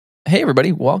Hey,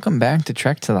 everybody. Welcome back to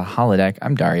Trek to the Holodeck.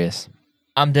 I'm Darius.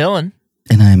 I'm Dylan.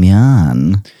 And I'm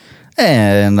Jan.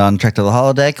 And on Trek to the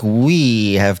Holodeck,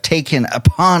 we have taken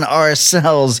upon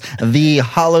ourselves the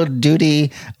hollow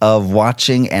duty of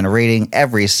watching and rating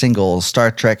every single Star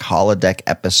Trek Holodeck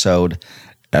episode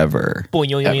ever. Boing.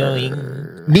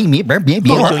 Me.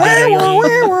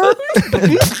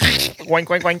 Oink,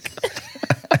 oink, oink.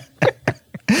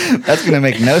 That's going to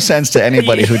make no sense to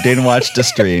anybody who didn't watch the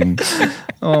stream,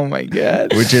 Oh, my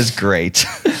God. which is great.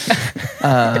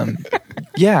 Dylan,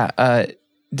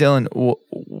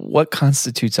 what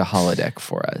constitutes a holodeck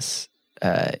for us?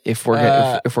 If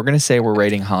we're going to say we're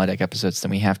rating holodeck episodes,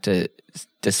 then we have to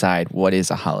decide what is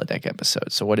a holodeck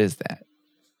episode. So what is that?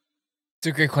 It's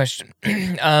a great question.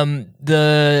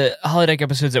 The holodeck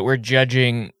episodes that we're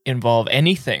judging involve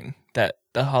anything that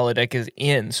the holodeck is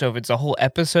in. So if it's a whole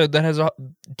episode that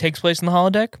takes place in the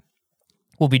holodeck,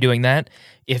 we'll be doing that.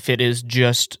 If it is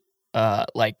just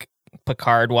like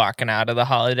Picard walking out of the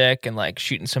holodeck and like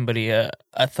shooting somebody a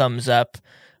thumbs up,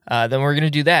 then we're going to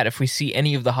do that. If we see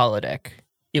any of the holodeck,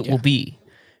 it will be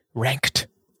ranked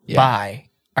by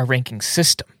our ranking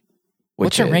system.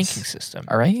 What's our ranking system?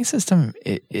 Our ranking system,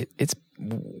 it's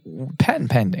patent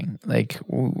pending. Like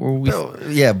we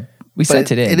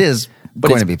sent it in. It is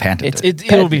going to be patented.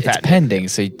 It'll be patented.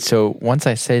 It's pending. So once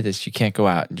I say this, you can't go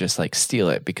out and just like steal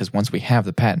it, because once we have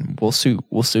the patent, we'll sue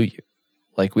you.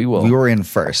 Like we will. We were in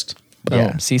first.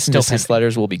 Boom. Cease and desist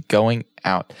letters will be going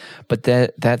out. But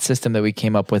that system that we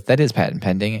came up with that is patent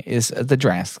pending is the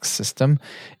DRASC system.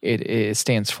 It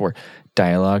stands for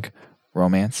dialogue,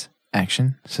 romance,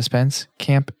 action, suspense,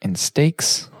 camp, and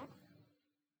stakes.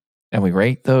 And we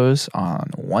rate those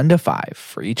on 1 to 5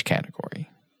 for each category.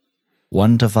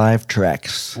 1 to 5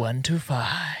 Treks. 1 to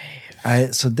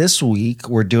 5. So this week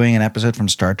we're doing an episode from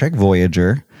Star Trek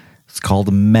Voyager. It's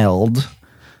called Meld.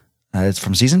 It's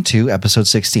from season 2, episode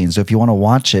 16. So if you want to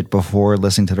watch it before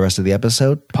listening to the rest of the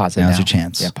episode, pause it now. Now's your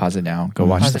chance. Yeah, pause it now. Go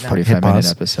watch the 45-minute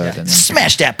episod. And then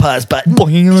Smash that pause button.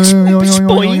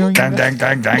 Boing. Gang, gang,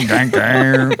 gang, gang, gang,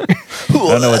 gang. I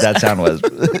don't know what that sound was.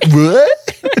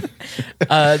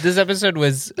 What? This episode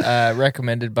was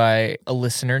recommended by a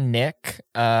listener, Nick,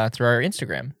 through our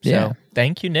Instagram. So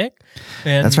thank you, Nick.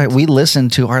 And That's right. We listen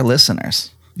to our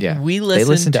listeners. yeah, We they listen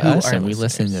listen to to us our and we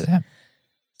listen to listeners. them.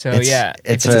 So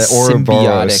It's a an Ouroboros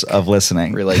symbiotic of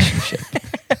listening. Relationship.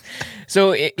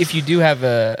 So if you do have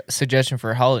a suggestion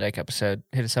for a holodeck episode,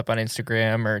 hit us up on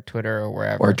Instagram or Twitter or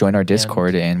wherever. Or join our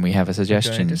Discord, and we have a Discord.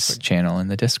 suggestions channel in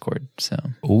the Discord. So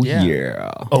Oh Yeah.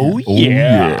 yeah. Oh yeah.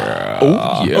 yeah.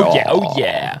 Oh yeah. Oh yeah. Oh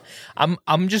yeah.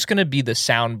 I'm just gonna be the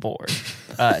soundboard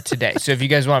today. So if you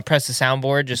guys want to press the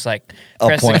soundboard, just like I'll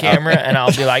press the point up. camera, and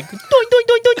I'll be like, doing, doing,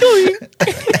 doing, doing, doing.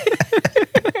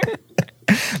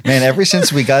 Man, ever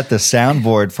since we got the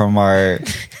soundboard from our You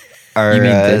mean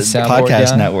this soundboard, podcast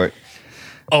Jan? network.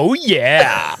 Oh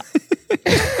yeah.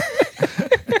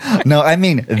 No, I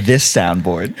mean this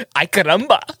soundboard. Ay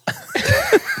caramba.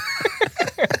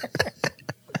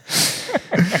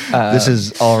 This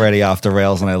is already off the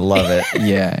rails, and I love it.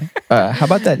 Yeah. How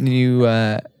about that new?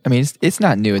 I mean, it's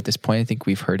not new at this point. I think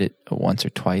we've heard it once or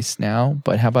twice now.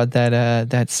 But how about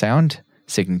that sound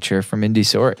signature from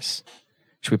Indiesaurus?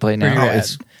 Should we play it now? Pretty rad.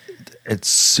 It's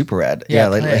super rad. Yeah,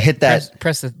 like, play it. hit that.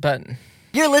 Press the button.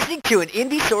 You're listening to an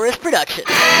Indiesaurus production.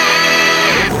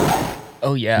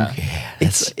 Oh yeah.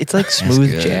 It's like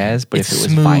smooth good. jazz, but It's if it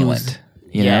was smooth. violent.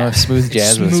 You know, if smooth It's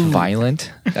jazz was smooth.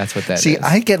 violent, that's what that is. See,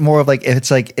 I get more of like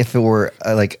if it were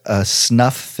like a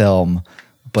snuff film,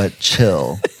 but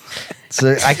chill.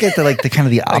 So I get the kind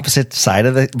of the opposite side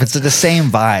of it, but it's the same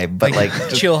vibe. But like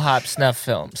Chill hop snuff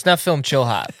film chill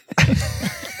hop.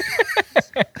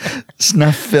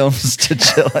 snuff films to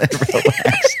chill and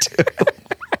relax to.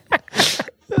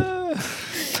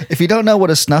 If you don't know what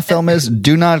a snuff film is,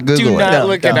 do not Google Do not it.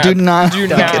 look it up. Do not. Do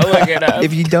not look it up.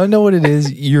 if you don't know what it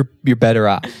is, you're better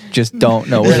off. Just don't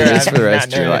know what it is for the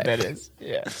rest of your life. That is.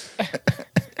 Yeah.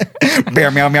 Meow,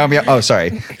 meow, meow, meow. Oh, sorry.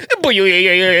 There we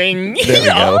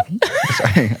go.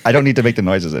 Sorry. I don't need to make the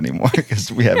noises anymore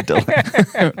because we have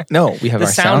Dylan. No, we have The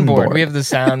our soundboard. We have the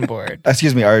soundboard.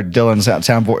 Excuse me, our Dylan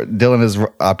soundboard. Dylan is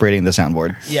operating the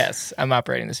soundboard. Yes, I'm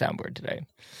operating the soundboard today.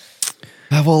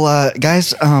 Well,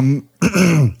 guys,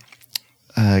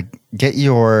 get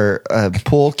your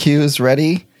pool cues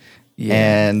ready.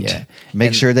 And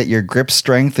make sure that your grip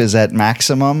strength is at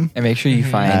maximum. And make sure you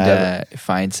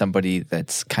find somebody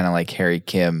that's kind of like Harry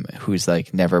Kim, who's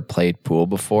like never played pool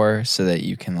before, so that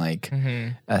you can like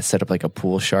set up like a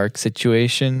pool shark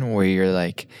situation where you're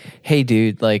like, hey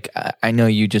dude, like I know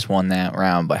you just won that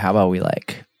round, but how about we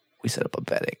set up a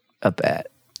bet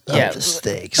Yeah, the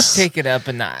stakes. take it up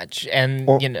a notch, and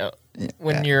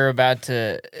when you're about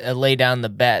to lay down the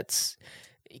bets,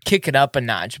 kick it up a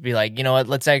notch. Be like, you know what?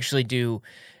 Let's actually do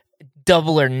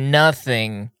double or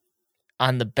nothing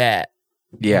on the bet.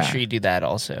 Yeah. Make sure you do that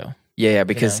also. Yeah,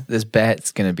 because this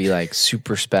bet's going to be like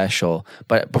super special.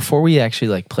 But before we actually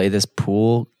like play this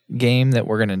pool game that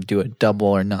we're going to do a double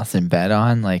or nothing bet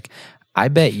on, like I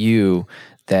bet you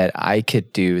that I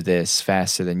could do this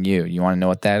faster than you. You want to know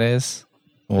what that is?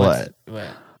 What?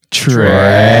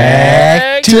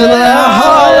 Trek to the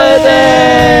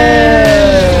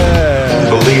holiday!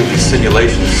 Believe these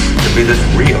simulations to be this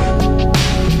real.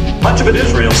 Much of it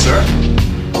is real, sir.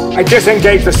 I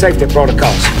disengage the safety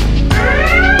protocols.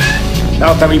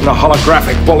 Not that even a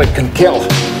holographic bullet can kill.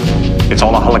 It's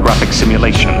all a holographic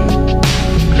simulation.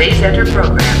 Please enter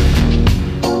program.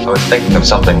 I was thinking of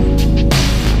something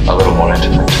a little more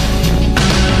intimate.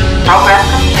 Program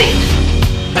complete.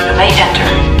 You may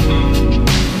enter.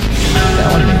 That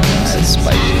one makes sense.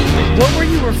 Spicy. What were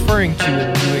you referring to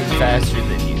in doing faster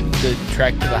than you? The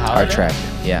Trek to the holiday? Our Trek,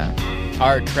 yeah.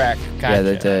 Our Trek. Gotcha.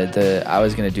 Yeah, the I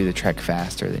was going to do the Trek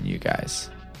faster than you guys.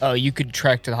 Oh, you could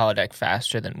Trek to the holodeck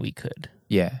faster than we could.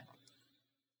 Yeah.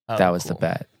 Oh, That was cool. the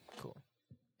bet. Cool.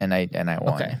 And I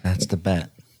won. Okay. That's the bet.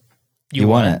 You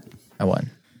won it. I won.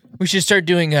 We should start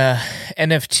doing a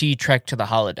NFT Trek to the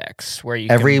holodecks where you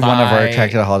Every can one of our buy-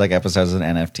 Trek to the Holodeck episodes is an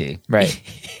NFT. Right.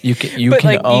 You can But,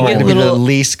 like, you own get It'll be the little-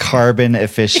 least carbon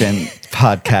efficient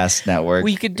podcast network.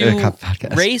 We could do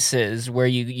podcast. races where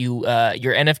you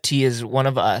your NFT is one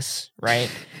of us, right?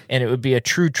 And it would be a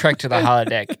true Trek to the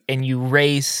holodeck, and you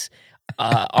race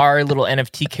our little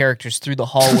NFT characters through the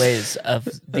hallways of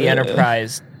the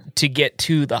Enterprise to get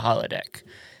to the holodeck.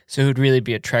 So it would really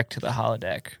be a Trek to the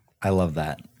holodeck. I love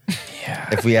that. Yeah.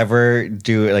 If we ever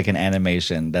do like an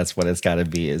animation, that's what it's got to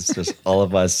be. Is just all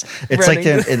of us. It's like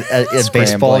Running. in baseball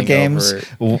Scrambling games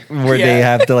where Yeah. they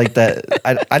have to like that.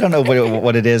 I don't know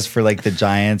what it is for like the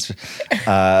Giants,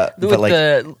 but With like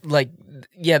they the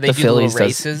do the Phillies little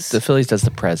races, the Phillies does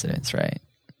the presidents, right?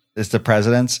 it's the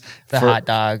presidents the for- hot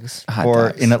dogs. Hot or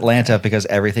dogs. in Atlanta because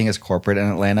everything is corporate in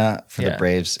Atlanta for the Yeah.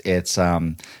 Braves. It's a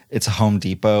Home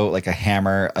Depot, like a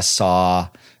hammer, a saw,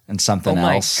 and something Oh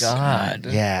my else. God.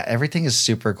 Yeah, everything is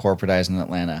super corporatized in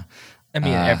Atlanta. I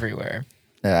mean, everywhere.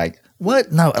 Like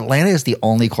what? No, Atlanta is the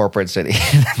only corporate city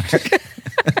in America.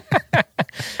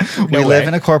 We live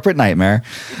in a corporate nightmare.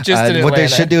 Just in what they Atlanta.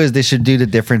 should do is they should do the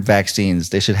different vaccines.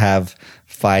 They should have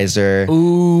Pfizer,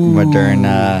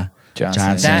 Moderna,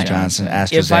 Johnson That- Johnson,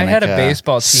 AstraZeneca. If I had a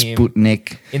baseball team-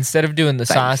 Sputnik. Instead of doing the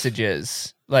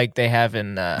sausages like they have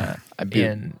in I'd be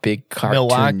in big cartoon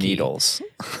Milwaukee. needles.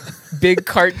 big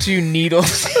cartoon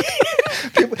needles.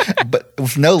 But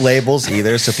with no labels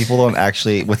either, so people don't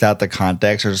actually, without the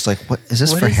context, are just like, "What is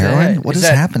this What for is heroin? that? What Is is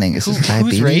that- happening? Is this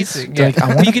diabetes?" Who's racing? They're Yeah. like,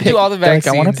 I want you can do all the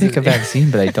vaccines. I want to pick a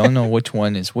vaccine, but I don't know which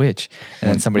one is which. And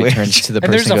then somebody Which? turns to the And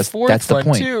person there's and a goes, fourth "That's the one,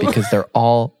 point too." because they're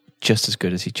all just as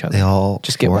good as each other. They all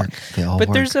just get work. one." They all But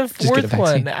work. there's a get a fourth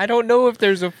vaccine. one. I don't know if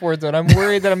there's a fourth one. I'm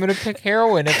worried that I'm going to pick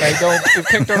heroin if I don't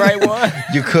pick the right one.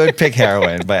 You could pick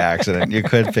heroin by accident. You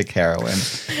could pick heroin.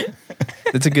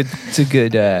 It's a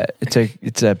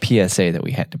PSA that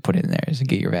we had to put in there is to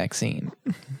get your vaccine.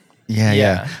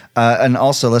 Yeah. And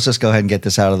also, let's just go ahead and get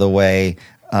this out of the way.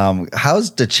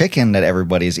 How's the chicken that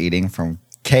everybody's eating from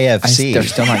KFC? They're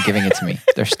still not giving it to me.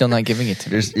 They're still not giving it to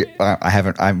me. There's, I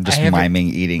haven't. I'm just I haven't- miming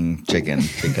eating chicken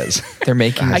because They're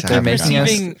making I they're keep making us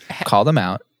receiving- call them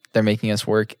out. They're making us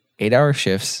work 8-hour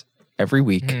shifts every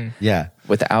week yeah.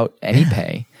 without any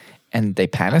pay, and they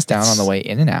pat us down on the way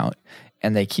in and out.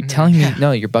 And they keep telling me,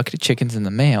 "No, your bucket of chicken's in the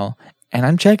mail." And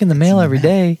I'm checking the mail every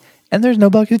day, and there's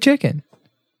no bucket of chicken.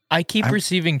 I keep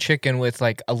receiving chicken with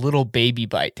like a little baby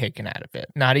bite taken out of it.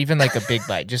 Not even like a big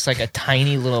bite, just like a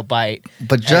tiny little bite.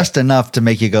 But just enough to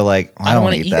make you go like, I don't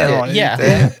wanna want to eat that. it.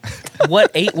 Yeah.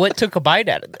 What took a bite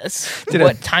out of this? Did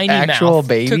what an tiny actual mouth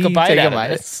baby took a bite take a out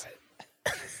bite? of this?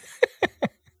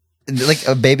 Like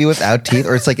a baby without teeth,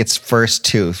 or it's like its first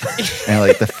tooth, and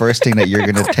like the first thing that you're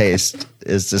gonna taste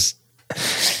is just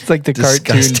It's like the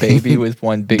Disgusting. cartoon baby with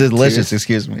one big delicious. tooth.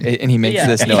 Excuse me. And he makes Yeah.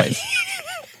 this noise.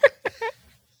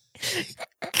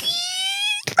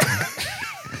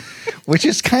 Which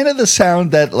is kind of the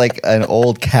sound that like an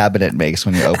old cabinet makes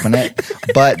when you open it.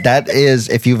 But that is,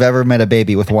 if you've ever met a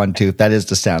baby with one tooth, that is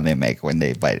the sound they make when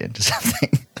they bite into something.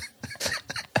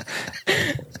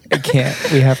 I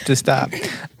can't. We have to stop.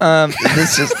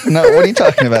 This is no. What are you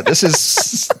talking about? This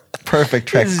is perfect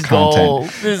Trek This is content. gold.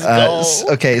 This is gold.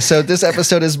 Okay, so this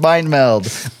episode is Mind Meld.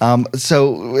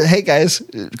 So hey guys,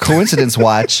 coincidence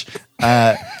watch.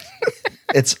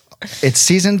 It's It's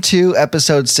season 2,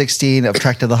 episode 16 of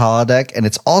Trek to the Holodeck, and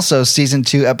it's also season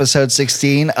 2, episode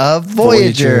 16 of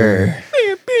Voyager.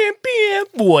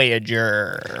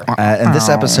 Voyager. And this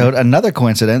episode, another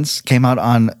coincidence, came out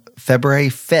on February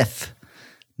 5th,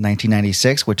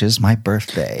 1996, which is my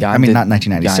birthday. Yeah, I mean, not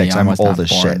 1996. I'm old as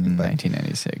shit. In But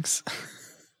 1996.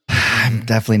 I'm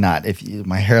definitely not.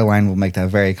 My hairline will make that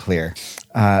very clear.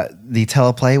 The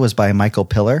teleplay was by Michael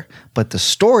Piller, but the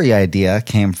story idea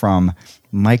came from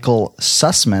Michael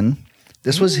Sussman.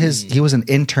 This was he was an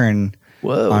intern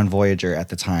on Voyager at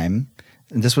the time.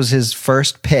 And this was his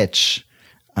first pitch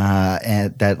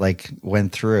and that like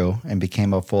went through and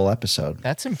became a full episode.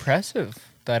 That's impressive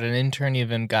that an intern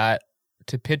even got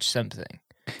to pitch something.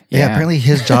 Yeah, apparently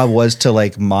his job was to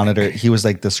like monitor. He was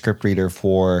like the script reader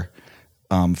for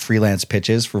freelance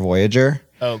pitches for Voyager.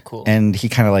 Oh, cool. And he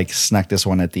kind of like snuck this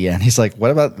one at the end. He's like, what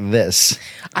about this?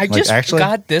 I like, just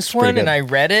got this one and I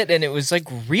read it and it was like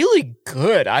really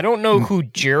good. I don't know who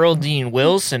Geraldine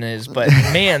Wilson is, but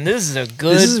man, this is a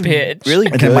good pitch. Really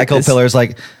and good. then Michael Pillar's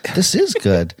like, this is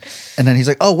good. And then he's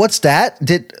like, oh, what's that?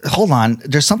 Hold on.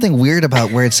 There's something weird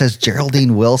about where it says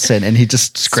Geraldine Wilson and he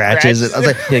just scratches it. I was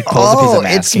like, He pulls a piece of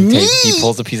it's masking me. tape. He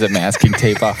pulls a piece of masking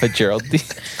tape off of Geraldine.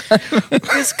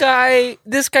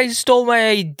 This guy stole my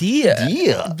idea.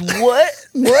 Yeah. What?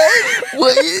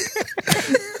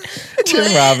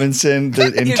 Tim Robinson,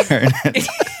 the intern.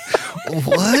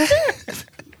 What?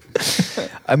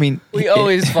 I mean, We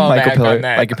always fall back on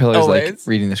that. Michael Pillar's like Always.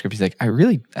 reading the script. He's like, I'm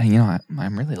really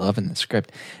loving the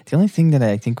script. The only thing that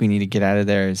I think we need to get out of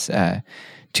there is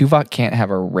Tuvok can't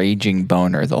have a raging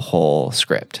boner the whole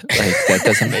script. Like that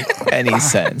doesn't make any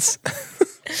sense.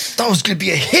 That was going to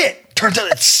be a hit. Turns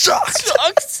out it sucks.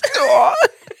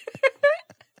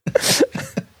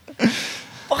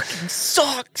 Fucking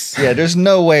sucks. Yeah, there's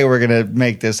no way we're going to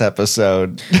make this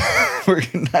episode.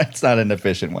 It's not an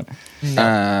efficient one.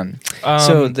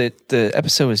 So the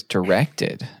episode was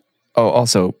directed. Oh,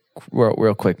 also,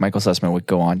 real quick, Michael Sussman would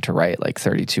go on to write like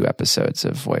 32 episodes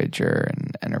of Voyager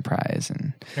and Enterprise,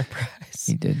 and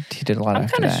he did a lot I'm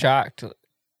after kind of that. shocked.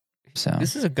 So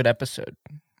This is a good episode.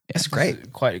 It's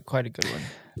great. Quite a good one.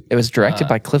 it was directed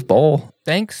by Cliff Bowl.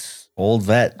 Thanks. Old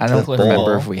vet. I don't Cliff remember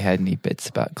Bowl. if we had any bits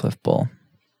about Cliff Bowl.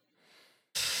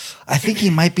 I think he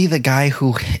might be the guy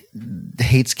who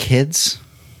hates kids.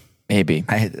 Maybe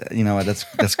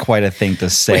That's quite a thing to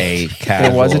say.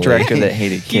 there was a casually. director that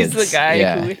hated kids. He's the guy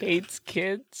Yeah. who hates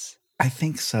kids. I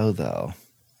think so, though.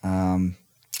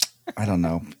 I don't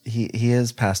know. He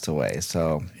has passed away,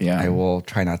 so Yeah. I will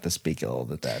try not to speak ill of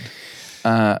the dead.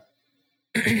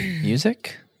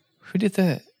 Music. Who did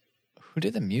the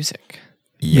music?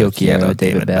 Yokio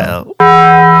David Bell.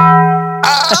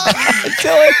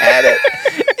 Dylan had it.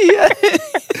 Yeah.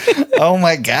 Oh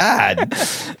my god.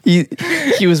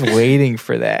 He was waiting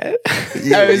for that.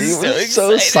 I was He so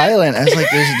so excited. silent. I was like,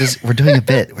 we're doing a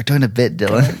bit. We're doing a bit,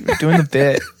 Dylan. We're doing the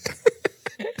bit.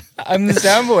 I'm the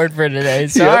soundboard for today.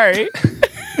 Sorry.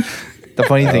 The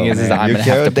funny thing is man. I'm gonna Yukio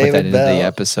have to put David that into Bell. the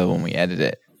episode when we edit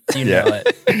it. You know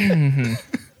it.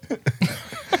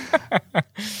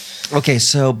 Okay,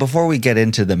 so before we get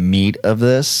into the meat of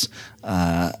this,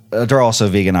 there are also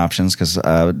vegan options because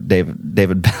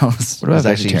David Bell is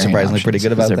actually vegetarian surprisingly options? pretty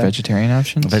good Is about there that. vegetarian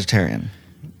options? Vegetarian.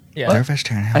 Yeah. There are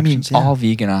vegetarian I mean, options. yeah. all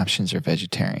vegan options are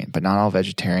vegetarian, but not all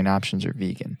vegetarian options are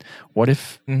vegan. What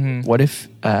if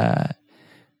that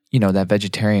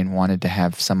vegetarian wanted to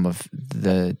have some of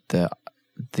the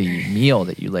meal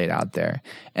that you laid out there,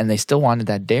 and they still wanted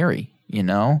that dairy,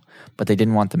 but they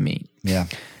didn't want the meat. Yeah.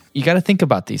 You got to think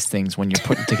about these things when you're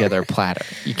putting together a platter.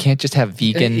 You can't just have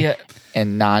vegan Yeah.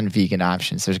 and non-vegan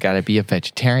options. There's got to be a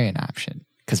vegetarian option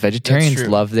because vegetarians true.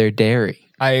 love their dairy.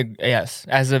 Yes,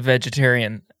 as a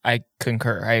vegetarian, I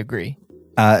concur. I agree.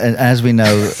 And as we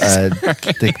know,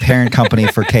 the parent company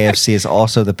for KFC is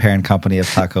also the parent company of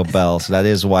Taco Bell. So that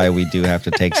is why we do have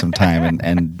to take some time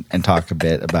and talk a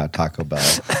bit about Taco Bell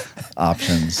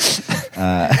options.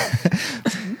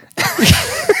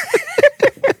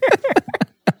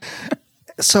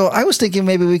 So I was thinking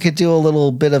maybe we could do a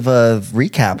little bit of a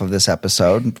recap of this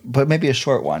episode, but maybe a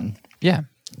short one. Yeah,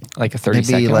 like a 30 Maybe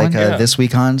second like one. a This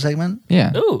Week On segment.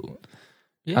 Yeah. Ooh.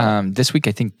 Yeah. This week,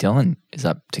 I think Dylan is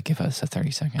up to give us a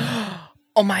 30-second.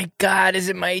 Oh my God! Is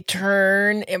it my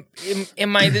turn?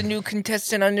 Am I the new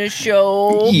contestant on this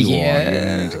show?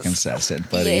 You're the contestant,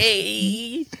 buddy.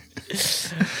 Yay!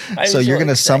 So you're going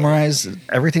to summarize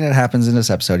everything that happens in this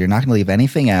episode. You're not going to leave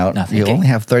anything out. Nothing. You only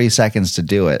have 30 seconds to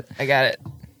do it. I got it.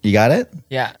 You got it?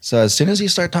 Yeah. So as soon as you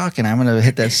start talking, I'm going to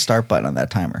hit that start button on that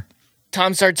timer.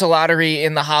 Tom starts a lottery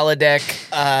in the holodeck.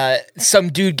 Some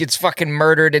dude gets fucking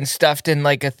murdered and stuffed in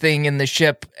like a thing in the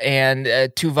ship, and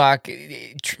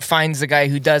Tuvok finds the guy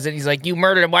who does it. He's like, "You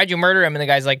murdered him. Why'd you murder him?" And the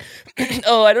guy's like,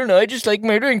 "Oh, I don't know. I just like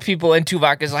murdering people." And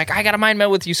Tuvok is like, "I got to mind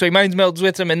meld with you." So he mind melds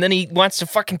with him, and then he wants to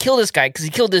fucking kill this guy because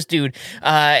he killed this dude.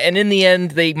 And in the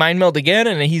end, they mind meld again,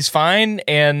 and he's fine.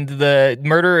 And the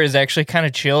murderer is actually kind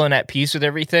of chill and at peace with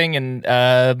everything.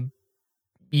 And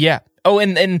yeah. Oh,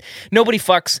 and nobody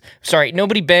fucks. Sorry,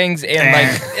 nobody bangs, and like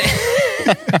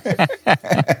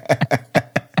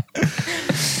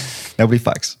Nobody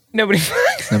fucks. nobody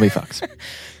fucks. Nobody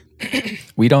fucks.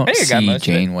 We don't I think I got see most of it.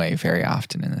 Janeway very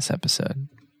often in this episode.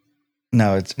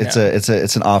 No,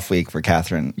 it's an off week for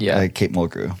Catherine. Yeah. Kate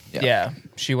Mulgrew. Yeah,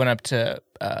 she went up to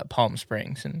Palm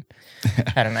Springs and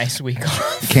had a nice week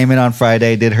off. Came in on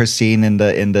Friday, did her scene in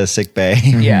the sick bay.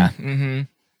 Yeah, and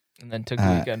then took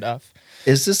the weekend off.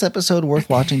 Is this episode worth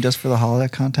watching just for the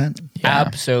holodeck content? Yeah.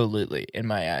 Absolutely, in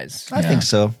my eyes. I think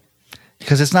so.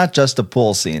 Because it's not just a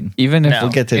pool scene. Even if No.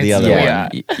 We'll get to the It's- other yeah.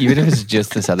 one. even if it's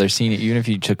just this other scene, even if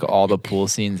you took all the pool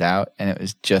scenes out and it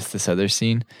was just this other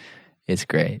scene, it's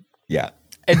great. Yeah.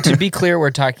 And to be clear,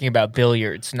 we're talking about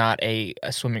billiards, not a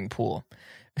swimming pool.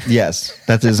 Yes,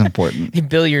 that is important. A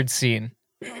billiard scene.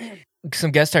 Some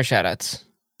guest star shout-outs.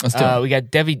 Let's do it. We got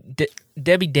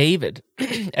Debbie David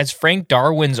as Frank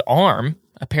Darwin's arm.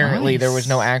 Apparently, there was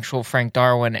no actual Frank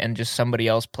Darwin, and just somebody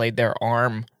else played their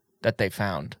arm that they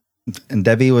found. And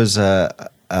Debbie was a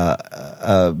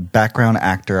background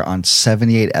actor on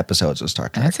 78 episodes of Star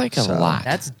Trek. That's like a lot.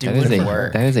 That's That doing is the a-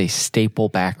 work. That is a staple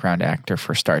background actor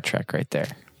for Star Trek right there.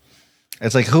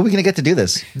 It's like, who are we going to get to do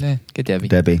this? Get Debbie.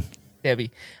 Debbie.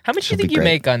 How much do She'll you think be you great.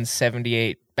 make on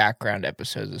 78 background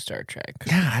episodes of Star Trek?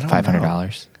 Yeah, I don't know.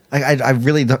 $500. I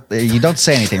really don't. You don't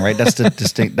say anything, right? That's the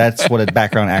distinct. That's what a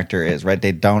background actor is, right?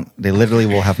 They literally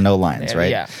will have no lines, right?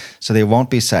 Yeah. So they won't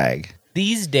be SAG.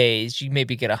 These days, you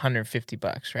maybe get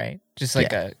 $150, right? Just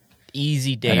like Yeah. a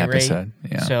easy day An rate. episode,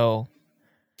 yeah. So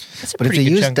that's a But if pretty they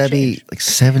good use chunk of Debbie change. like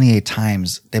 78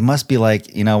 times, they must be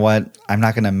like, you know what? I'm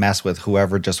not going to mess with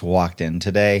whoever just walked in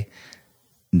today.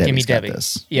 Give me Debbie's got Debbie.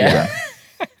 this. Yeah.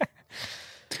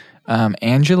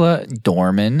 Angela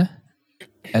Dorman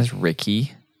as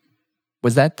Ricky.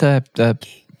 Was that the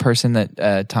person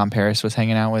that Tom Paris was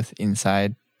hanging out with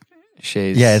inside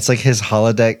Shay's? Yeah, it's like his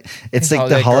holodeck. It's His like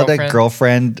the holodeck holodeck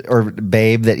girlfriend or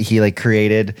babe that he like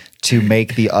created to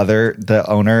make the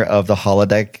owner of the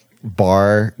holodeck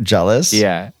bar jealous.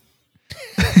 Yeah.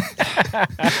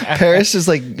 Paris is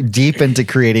like deep into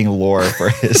creating lore for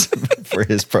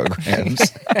his programs.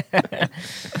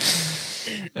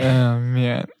 Oh,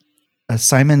 man.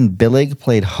 Simon Billig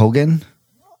played Hogan.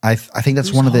 I think that's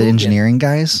Who's one of the Hogan? engineering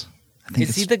guys. I think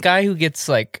Is he it's- the guy who gets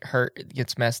like hurt,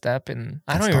 gets messed up? And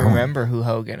I don't That's even Darwin. remember who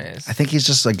Hogan is. I think he's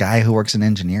just a guy who works in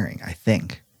engineering. I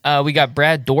think. We got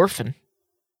Brad Dorfin.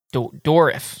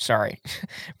 Dorif, sorry.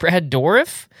 Brad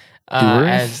Dorif,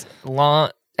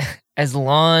 Dourif? as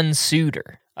Lon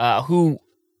Suitor, who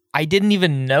I didn't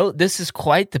even know. This is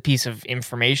quite the piece of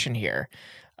information here.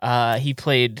 He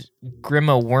played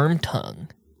Grima Wormtongue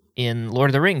in Lord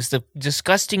of the Rings, the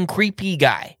disgusting, creepy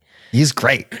guy. He's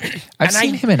great. I've And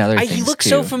seen him in other things He looks too.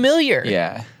 so familiar.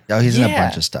 Yeah. Oh, he's in a Yeah.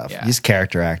 bunch of stuff. Yeah. He's a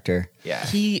character actor. Yeah.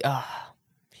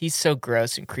 He's so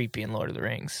gross and creepy in Lord of the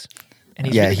Rings. And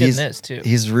he's Yeah, really good in this too.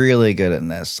 He's really good in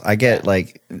this. I get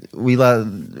like we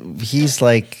love. He's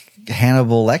like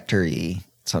Hannibal Lecter-y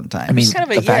sometimes. I mean, kind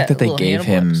of a- the fact that they little gave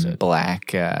Hannibal him episode.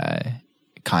 black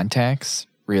contacts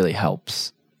really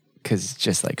helps because it's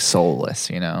just like soulless,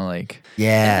 you know? Like, The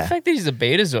yeah, fact that he's a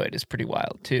betazoid is pretty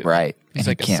wild too. right. He's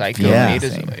And like you a can't psycho feel Yeah.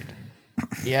 anything. betazoid.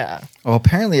 Yeah. Well,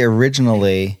 apparently,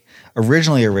 originally,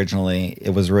 it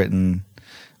was written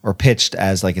or pitched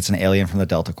as like it's an alien from the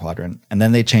Delta Quadrant, and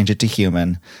then they changed it to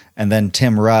human. And then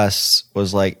Tim Russ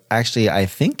was like, actually, I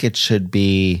think it should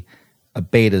be a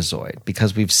betazoid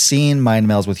because we've seen mind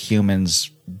melds with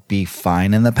humans be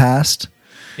fine in the past.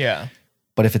 Yeah.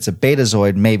 But if it's a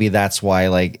betazoid, maybe that's why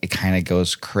like it kind of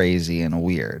goes crazy and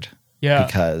weird. Yeah.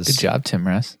 Because Good job, Tim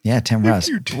Russ. yeah, Tim Russ,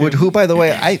 who by the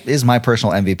way, is my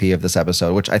personal MVP of this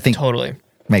episode, which I think Totally.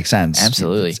 makes sense.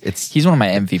 Absolutely. It's He's one of my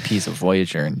MVPs of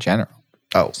Voyager in general.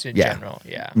 Just in yeah, general.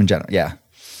 Yeah. in general, yeah.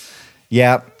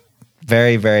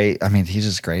 Very, very. I mean, he's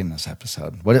just great in this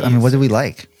episode. What did we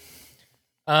like?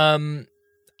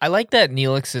 I like that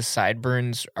Neelix's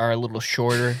sideburns are a little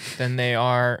shorter than they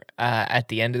are at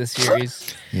the end of the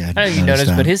series. Yeah, I don't know if you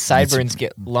noticed, but his sideburns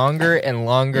get longer and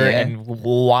longer Yeah. and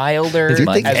wilder Do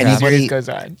you think as the anybody- series goes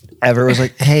on. Ever was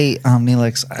like, hey,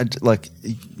 Neelix, look,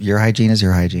 your hygiene is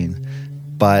your hygiene,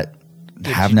 but Did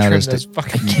have you trim noticed those it.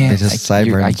 fucking I can't. It's just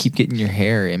sideburns. I keep getting your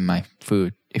hair in my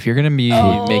food. if you're gonna be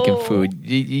making food,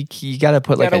 you got to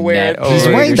put like Gotta a wear net it. over He's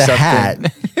it wearing or the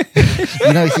something.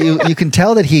 hat. You can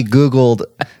tell that he Googled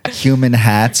human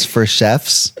hats for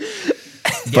chefs,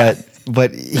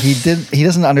 but he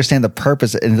doesn't understand the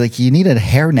purpose. And like, you need a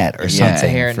hairnet or Yeah.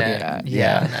 something. It's a hairnet. that.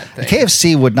 Yeah. That thing.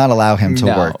 KFC would not allow him to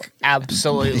No. work.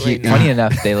 Absolutely not. Funny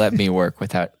enough, they let me work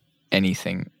without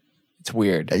anything. It's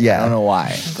weird. Yeah. I don't know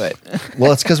why, but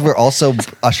Well, it's because we're also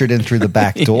ushered in through the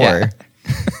back door.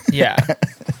 Yeah.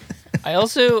 I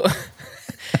also,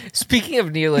 speaking of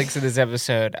Neelix in this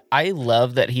episode, I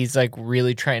love that he's like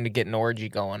really trying to get an orgy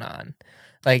going on.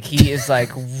 Like he is like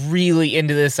really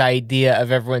into this idea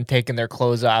of everyone taking their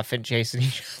clothes off and chasing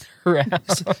each other around.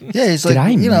 Yeah, he's Did like,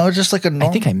 I just like a I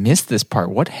normal. think I missed this part.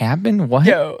 What happened? What?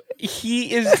 Yo,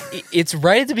 he is, it's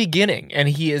right at the beginning, and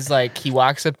he is like, he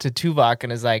walks up to Tuvok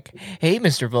and is like, "Hey,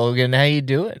 Mr. Vulcan, how you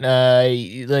doing?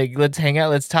 Like, let's hang out,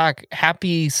 let's talk.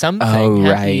 Happy something. Oh, happy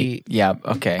right. Yeah.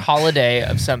 Okay. holiday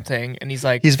of something." And he's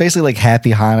like, He's basically like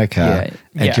Happy Hanukkah. Yeah.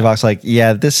 And Yeah. Tuvok's like,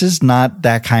 yeah, this is not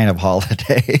that kind of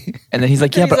holiday. And then he's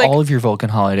like, "Yeah, He's but like- all of your Vulcan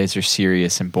holidays are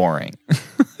serious and boring."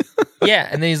 yeah.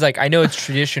 And then he's like, "I know it's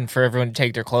tradition for everyone to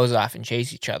take their clothes off and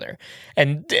chase each other."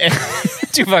 And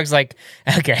Tuvok's like,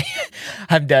 "Okay,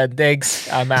 I'm done.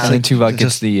 Thanks. I'm out." And then Tuvok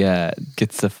just-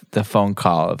 gets the phone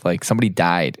call of like somebody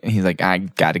died, and he's like, "I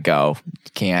gotta go.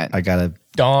 Can't." I gotta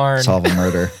Darn. solve a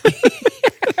murder.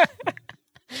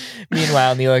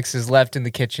 Meanwhile, Neelix is left in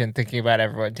the kitchen thinking about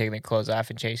everyone taking their clothes off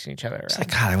and chasing each other around.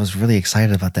 Like, God, I was really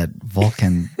excited about that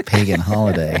Vulcan pagan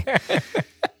holiday.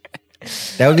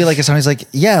 That would be like if somebody's like,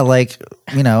 yeah, like,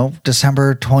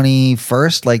 December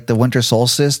 21st, like the winter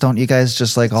solstice, don't you guys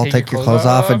just like all take your clothes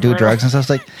off and do drugs and stuff? It's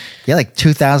like, yeah, like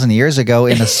 2,000 years ago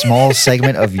in a small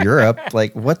segment of Europe.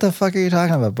 Like, what the fuck are you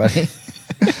talking about, buddy?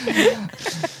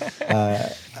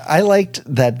 I liked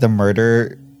that the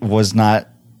murder was not,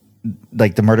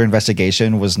 like the murder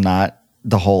investigation was not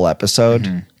the whole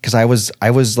episode, because I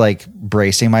was like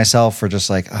bracing myself for just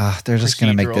like, they're just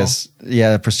going to make this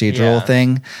procedural Yeah.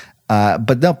 thing.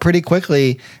 But no, pretty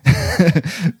quickly,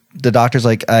 the doctor's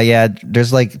like,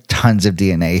 there's like tons of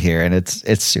DNA here, and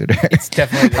it's Suter. It's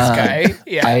definitely this guy.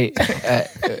 Yeah.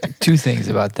 I two things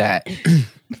about that.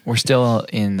 We're still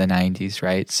in the 90s,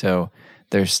 right? So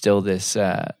there's still this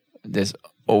this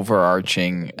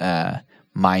overarching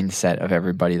mindset of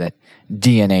everybody that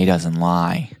DNA doesn't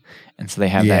lie, and so they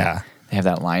have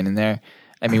that line in there.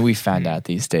 I mean, we found out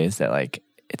these days that like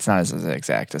it's not as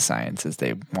exact a science as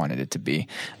they wanted it to be.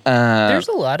 There's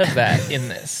a lot of that in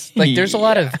this. Like, there's a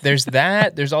lot of, there's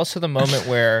that. There's also the moment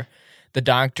where the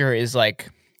doctor is like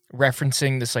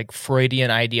referencing this like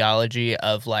Freudian ideology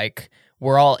of like,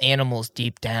 we're all animals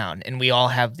deep down, and we all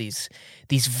have these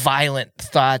violent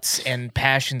thoughts and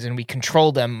passions, and we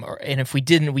control them. And if we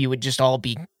didn't, we would just all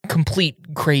be complete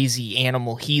crazy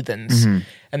animal heathens.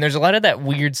 And there's a lot of that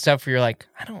weird stuff where you're like,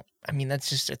 I mean, that's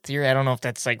just a theory. I don't know if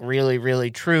that's like really, really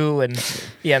true. And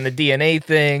yeah, and the DNA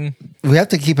thing. We have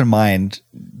to keep in mind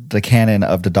the canon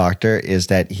of the doctor is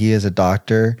that he is a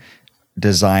doctor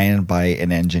designed by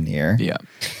an engineer. Yeah.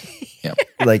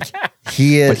 Like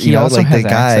he is, But he also like has the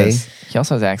guy. access. He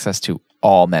also has access to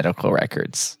all medical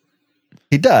records.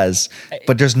 He does,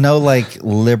 but there's no like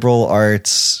liberal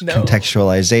arts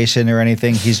contextualization or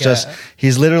anything.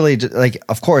 He's literally like,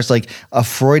 of course, like a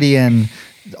Freudian,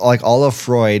 like all of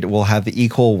Freud will have the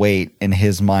equal weight in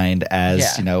his mind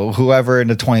as, whoever in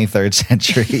the 23rd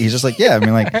century. He's just like, yeah, I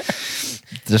mean, like,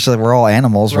 just like we're all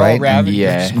animals, We're all right? rabid,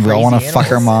 Yeah. just We all want to crazy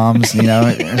fuck our animals.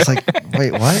 moms, It's like,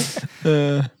 wait,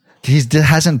 what? He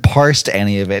hasn't parsed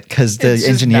any of it because the It's just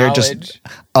engineer knowledge. just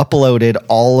uploaded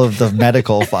all of the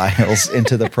medical files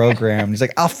into the program. He's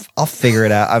like, I'll figure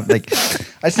it out. I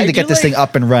just need to get this thing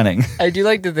up and running. I do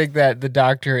like to think that the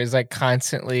doctor is like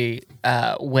constantly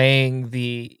weighing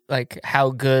the like how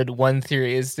good one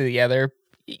theory is to the other.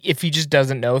 If he just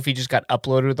doesn't know, if he just got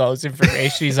uploaded with all this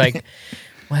information, he's like,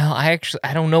 well, I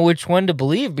don't know which one to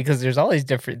believe because there's all these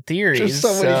different theories. There's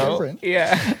so many different.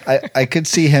 Yeah. I could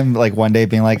see him like one day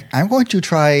being like, I'm going to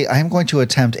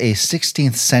attempt a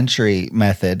 16th century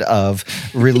method of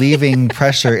relieving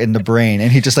pressure in the brain. And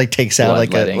he just like takes out like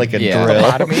a Bloodletting. drill.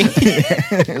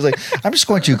 Lobotomy. He's like, I'm just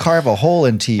going to carve a hole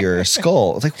into your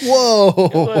skull. It's like, whoa.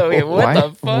 Whoa, wait, what the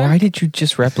fuck? Why did you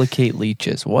just replicate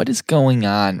leeches? What is going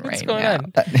on What's right going now?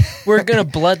 on? We're gonna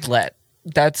bloodlet.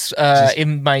 That's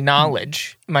in my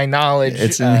knowledge.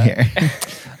 It's in here.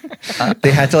 Uh,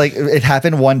 They had to like, it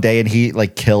happened one day and he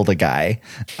like killed a guy.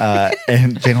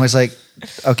 And Janeway's like,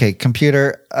 okay,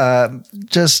 computer,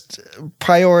 just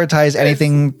prioritize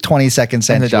anything 22nd And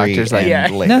century. the doctor's like, Yeah.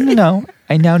 later. no.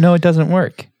 I now know it doesn't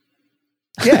work.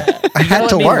 Yeah, I had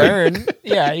to learn.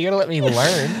 Yeah, you gotta let me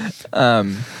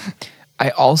learn. I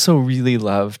also really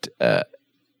loved,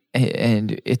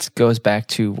 and it goes back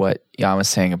to what Jan was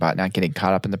saying about not getting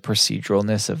caught up in the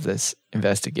proceduralness of this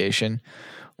investigation.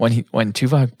 When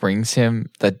Tuvok brings him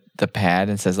the pad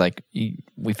and says like,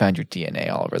 "We found your DNA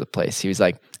all over the place," he was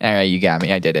like, "All right, you got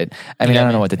me. I did it." I mean, I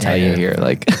don't know what to tell you here.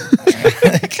 Like,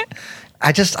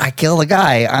 I killed a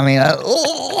guy. I mean,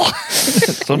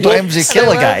 sometimes you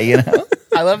kill a guy, you know.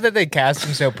 I love that they cast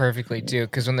him so perfectly too,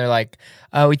 because when they're like,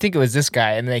 we think it was this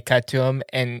guy, and they cut to him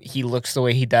and he looks the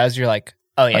way he does, you're like,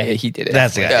 oh yeah, he did it.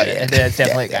 That's the guy. yeah, that's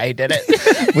definitely the guy who did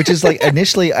it. Which is like,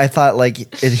 initially I thought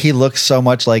like he looks so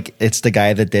much like it's the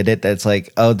guy that did it. That's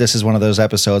like, oh, this is one of those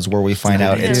episodes where we find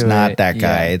out it's not that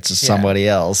guy. Yeah. It's somebody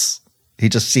else. He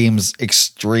just seems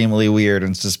extremely weird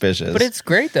and suspicious. But it's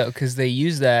great though, because they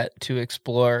use that to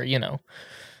explore,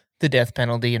 the death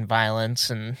penalty and violence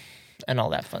and all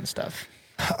that fun stuff.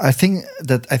 I think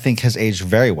has aged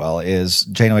very well is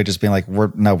Janeway just being like,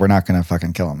 we're not going to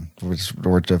fucking kill him.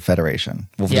 We're the Federation.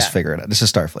 We'll just figure it out. This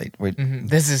is Starfleet.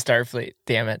 This is Starfleet.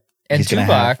 Damn it. And He's gonna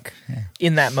Tuvok,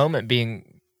 in that moment,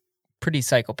 being pretty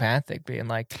psychopathic, being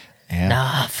like,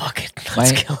 nah, fuck it.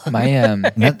 Let's kill him.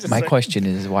 My question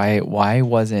is why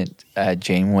wasn't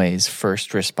Janeway's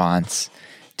first response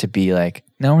to be like,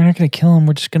 no, we're not going to kill him.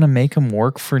 We're just going to make him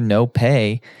work for no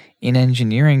pay in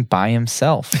engineering by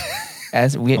himself.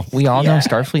 As we all know,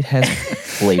 Starfleet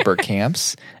has labor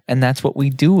camps, and that's what we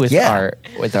do with our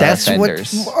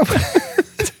offenders.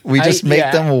 We just make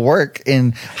them work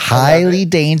in highly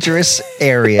dangerous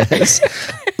areas.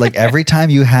 Like every time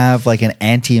you have like an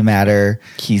antimatter,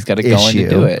 he's got to go in to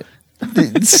do it.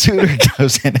 The Suitor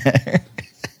goes in there.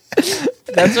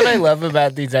 That's what I love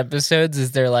about these episodes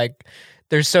is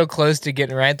they're so close to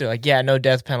getting right. They're like, yeah, no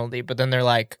death penalty, but then they're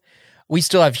like, we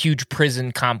still have huge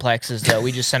prison complexes, though.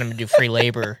 We just sent them to do free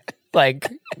labor. Like,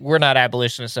 we're not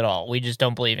abolitionists at all. We just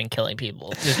don't believe in killing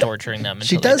people, just torturing them.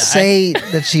 She does say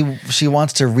that she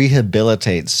wants to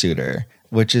rehabilitate Suitor,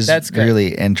 which is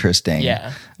really interesting.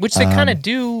 Yeah, which they kind of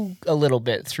do a little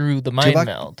bit through the mind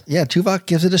meld. Yeah, Tuvok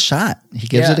gives it a shot. He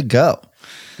gives it a go.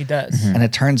 He does. And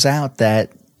it turns out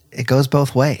that it goes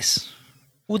both ways.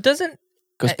 Well,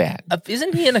 goes bad.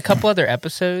 Isn't he in a couple other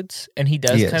episodes, and he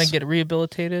does kind of get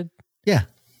rehabilitated? Yeah.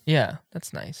 Yeah,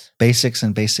 that's nice. Basics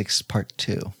and Basics Part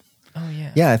 2. Oh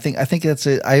yeah. Yeah, I think that's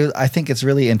it. I think it's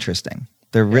really interesting.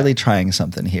 They're really trying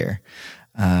something here.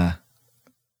 But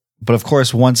of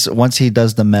course, once he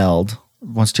does the meld,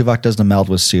 once Tuvok does the meld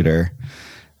with Suitor,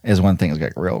 is when things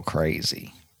get real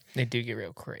crazy. They do get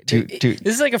real crazy.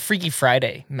 This is like a Freaky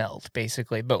Friday meld,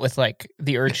 basically, but with like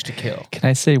the urge to kill. Can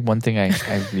I say one thing I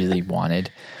really wanted,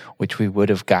 which we would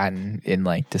have gotten in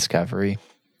like Discovery?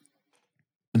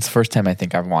 It's the first time I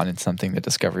think I've wanted something that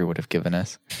Discovery would have given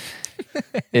us.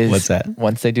 What's that?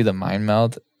 Once they do the mind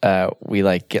meld, we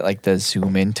like get like the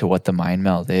zoom into what the mind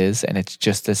meld is, and it's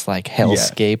just this like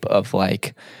hellscape of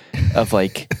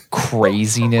like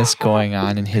craziness going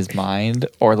on in his mind,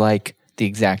 or like the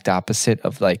exact opposite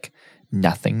of like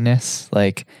nothingness,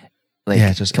 like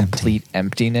just complete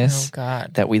emptiness. Oh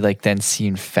God. That we like then see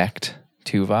infect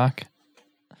Tuvok.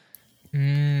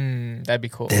 That'd be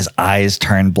cool. His eyes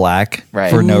turn black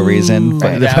Right. for no reason,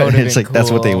 but that would've it's been like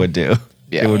that's what they cool. would do.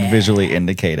 Yeah. It would visually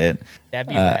indicate it. That'd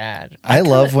be rad. I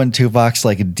love when Tuvok's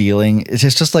like dealing. It's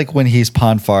just like when he's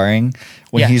ponfaring,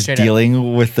 when he's straight up.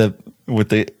 dealing with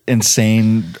the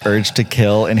insane urge to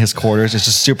kill in his quarters. It's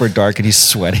just super dark and he's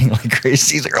sweating like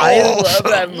crazy. He's like, I love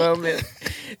that moment.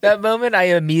 That moment,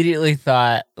 I immediately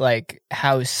thought like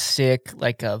how sick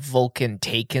like a Vulcan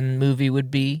Taken movie would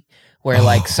be, where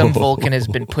like some Vulcan has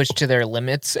been pushed to their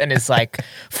limits and is like,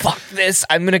 fuck this,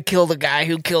 I'm gonna kill the guy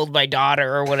who killed my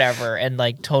daughter or whatever, and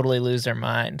like totally lose their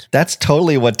mind. That's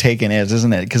totally what Taken is,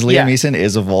 isn't it? Because Liam Neeson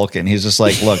is a Vulcan. He's just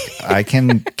like, look, I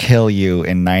can kill you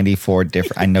in 94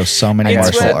 different. I know so many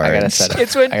martial arts. I gotta set up,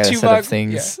 It's when I gotta set Tuvok- up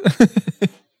things.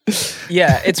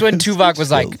 Yeah, it's when Tuvok was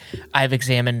like, I've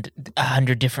examined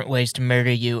 100 different ways to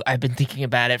murder you. I've been thinking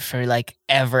about it for like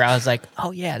ever. I was like, oh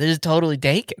yeah, this is totally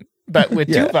Taken, but with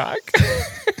Tuvok.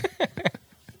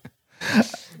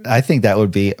 I think that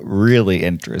would be really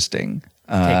interesting.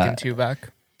 Taken Tuvok.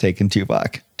 Taken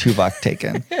Tuvok. Tuvok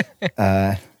Taken.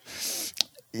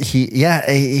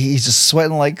 He's just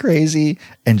sweating like crazy,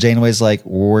 and Janeway's like,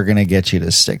 we're gonna get you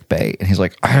to sick bay, and he's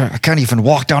like, I can't even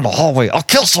walk down the hallway. I'll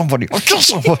kill somebody.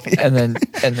 and then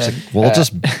We'll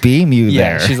just beam you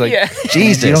there. she's like,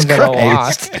 Jesus you don't gotta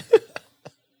Christ. walk.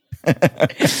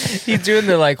 He's doing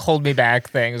the like hold me back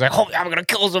thing. He's like, oh, I'm gonna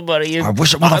kill somebody. I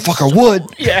wish a motherfucker would.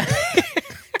 Yeah.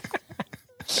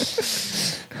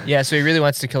 Yeah, so he really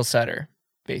wants to kill Sutter,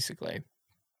 basically.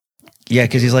 Yeah,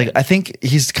 because he's like, I think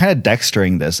he's kind of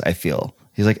dextering this, I feel.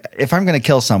 He's like, if I'm going to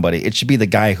kill somebody, it should be the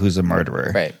guy who's a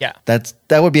murderer. Right. Yeah. That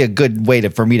would be a good way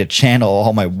for me to channel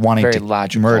all my wanting Very to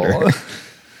logical. murder.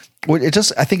 It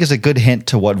just, I think, is a good hint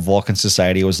to what Vulcan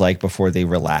society was like before they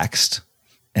relaxed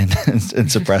and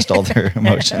suppressed all their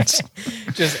emotions.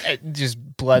 just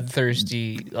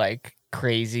bloodthirsty, like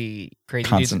crazy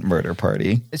Constant murder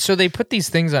party. So they put these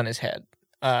things on his head.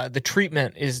 The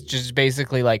treatment is just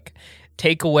basically like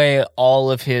take away all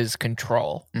of his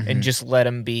control and just let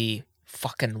him be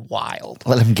fucking wild.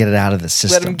 Let him get it out of the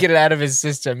system. Let him get it out of his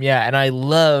system. Yeah. And I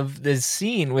love this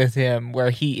scene with him where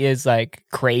he is like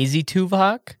crazy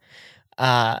Tuvok.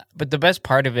 But the best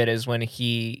part of it is when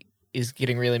he is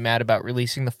getting really mad about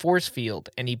releasing the force field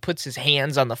and he puts his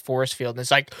hands on the force field and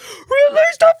it's like,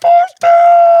 release the force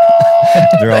field!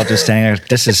 They're all just standing there.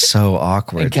 This is so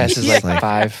awkward. And Cass This is like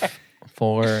 5,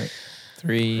 4,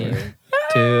 3,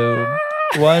 2,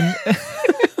 1.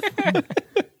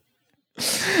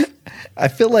 I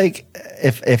feel like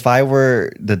if I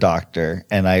were the Doctor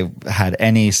and I had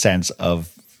any sense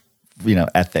of,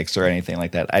 ethics or anything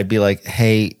like that, I'd be like,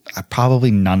 hey, probably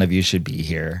none of you should be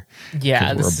here.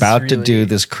 Yeah, we're about to do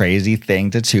this crazy thing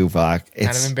to Tuvok.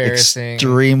 It's embarrassing.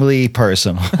 Extremely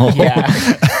personal. Yeah.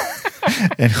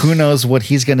 And who knows what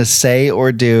he's going to say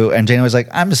or do. And Janeway's like,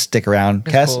 I'm just stick around.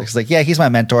 Cass is like, yeah, he's my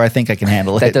mentor. I think I can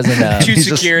handle That it. doesn't. Two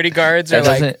security guards are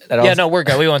like, no, we're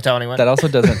good. We won't tell anyone. That also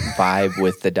doesn't vibe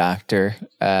with the Doctor.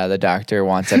 The Doctor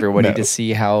wants everybody to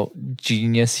see how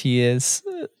genius he is.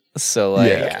 So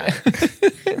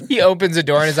He opens a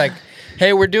door and is like,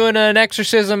 hey, we're doing an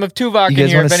exorcism of Tuvok you in guys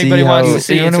here. want If to anybody wants to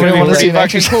see it, it's going to be pretty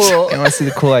fucking cool. You want to see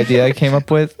the cool idea I came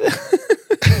up with?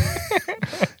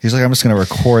 He's like, I'm just going to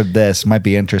record this. Might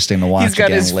be interesting to watch. He's got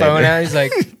again his later. phone out. He's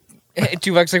like,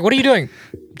 Tuvok's like, what are you doing?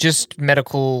 Just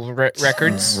medical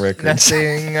records.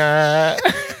 Nothing.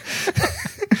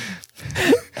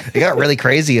 It got really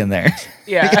crazy in there.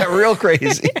 Yeah. It got real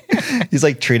crazy. He's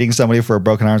like treating somebody for a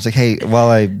broken arm. It's like, hey, while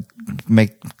I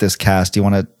make this cast, do you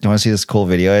want to see this cool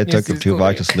video I took of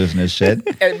Tuvok just losing his shit?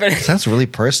 But It sounds really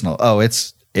personal. Oh,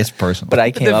 it's personal. But I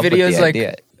came up with the like,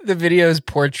 idea. The video's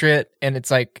portrait and it's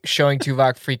like showing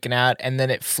Tuvok freaking out, and then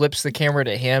it flips the camera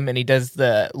to him and he does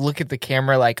the look at the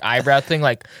camera like eyebrow thing,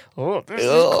 like, oh, this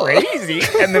is crazy,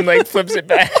 and then like flips it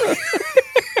back.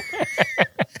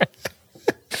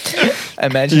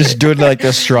 Imagine just doing like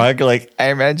the shrug. Like, I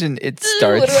imagine it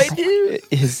starts. What do I do?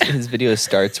 His video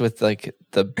starts with like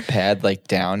the pad like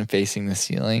down facing the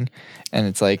ceiling, and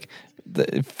it's like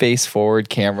the face forward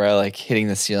camera like hitting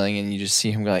the ceiling, and you just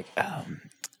see him go like,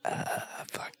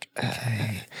 fuck.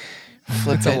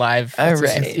 It's a live. All It's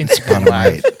right. Instagram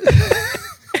live.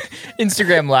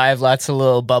 Instagram live. Lots of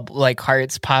little bubble like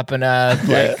hearts popping up.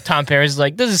 Like Tom Paris is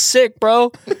like, "This is sick,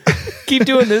 bro. Keep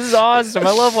doing this. This is awesome.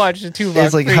 I love watching Tuvok."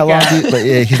 it's like, how long?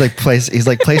 He's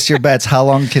like, place your bets. How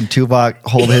long can Tuvok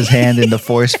hold his hand in the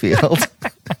force field?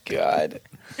 God.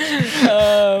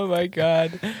 Oh my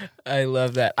god, I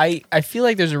love that. I feel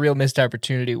like there's a real missed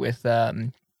opportunity with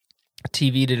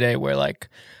TV today, where like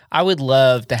I would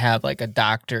love to have like a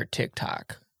Doctor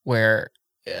TikTok where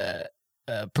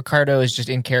Picardo is just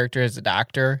in character as a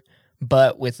doctor,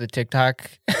 but with the TikTok.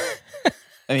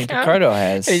 I mean, Picardo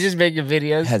has. He's just making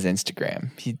videos. Has Instagram.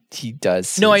 He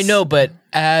does. No, I know, but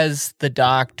as the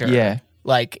doctor, Yeah.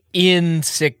 like in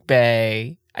sick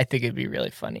bay, I think it'd be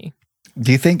really funny.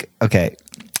 Do you think? Okay,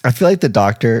 I feel like the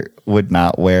Doctor would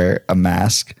not wear a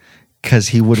mask because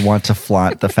he would want to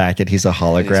flaunt the fact that he's a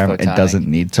hologram and photonic. doesn't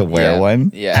need to wear Yeah.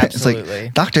 one. Yeah. It's like, Absolutely.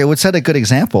 Doctor, it would set a good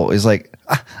example. Is like,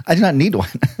 I do not need one.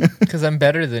 Because I'm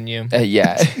better than you.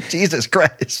 Yeah. Jesus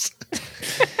Christ.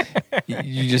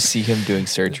 You just see him doing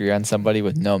surgery on somebody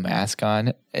with no mask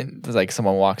on, and like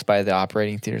someone walks by the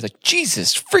operating theater, is like,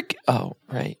 Jesus, freak! Oh,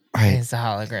 right. Right. It's a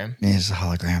hologram. He's a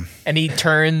hologram. And he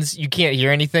turns, you can't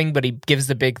hear anything, but he gives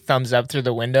the big thumbs up through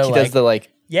the window. He like, does the like.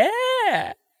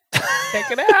 yeah,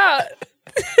 check it out.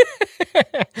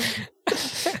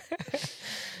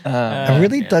 I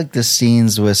really dug the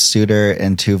scenes with Suter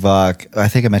and Tuvok. I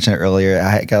think I mentioned it earlier.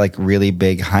 I got like really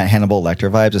big Hannibal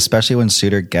Lecter vibes, especially when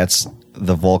Suter gets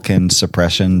the Vulcan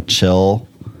suppression chill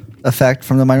effect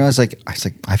from the mind. I was like,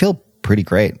 I feel pretty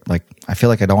great. Like, I feel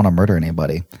like I don't want to murder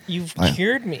anybody. You've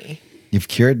cured me. You've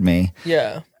cured me.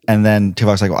 Yeah. And then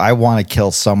Tuvok's like, well, I want to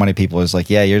kill so many people. It's like,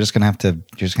 yeah, you're just gonna have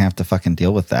to fucking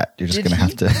deal with that. You're just Did gonna he-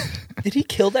 have to. Did he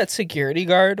kill that security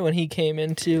guard when he came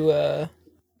into?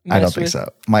 I don't think so.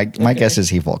 My guess is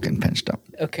he Vulcan pinched him.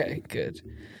 Okay, good.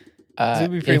 It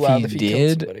would be pretty wild if he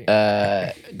killed somebody.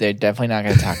 They're definitely not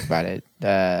going to talk about it.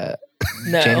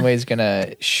 No. Janeway's going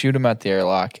to shoot him out the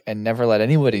airlock and never let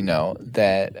anybody know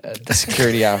that the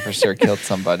security officer killed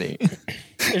somebody.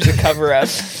 There's a cover up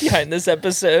behind this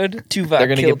episode. Tuvok They're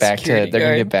going to killed get back to security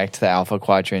guard. get back to the Alpha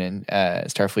Quadrant, and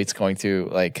Starfleet's going through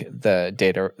like the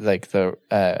data, like the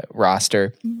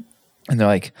roster, and they're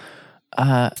like,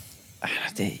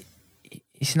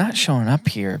 he's not showing up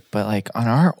here, but like on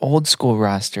our old school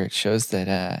roster, it shows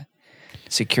that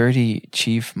Security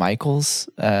Chief Michaels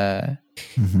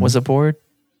was aboard.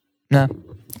 No,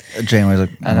 Janeway's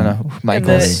like, I don't know.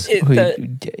 Michaels.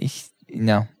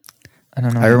 No, I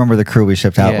don't know. I remember the crew we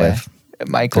shipped out Yeah. with.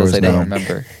 Michaels. I There was don't no-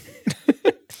 remember.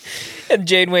 And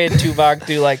Janeway and Tuvok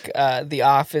do like the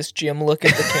Office Jim look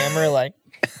at the camera, like,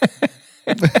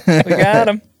 we got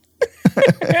him.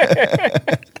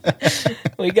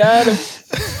 We got him.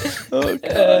 Oh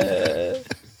god,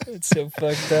 it's so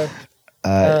fucked up.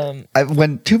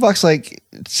 When Tuvok's like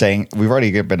saying, we've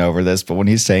already been over this, but when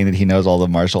he's saying that he knows all the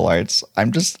martial arts, I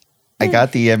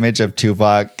got the image of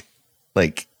Tuvok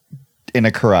like in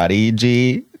a karate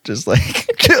gi, just like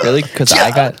Really? Because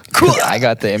I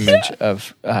got the image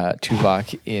of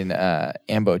Tuvok in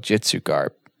Ambo Jitsu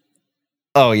garb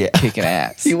oh yeah, kicking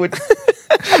ass. he would.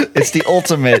 It's the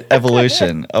ultimate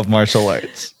evolution of martial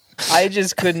arts. I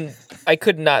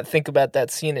could not think about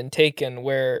that scene in Taken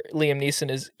where Liam Neeson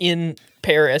is in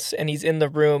Paris and he's in the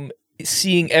room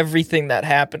seeing everything that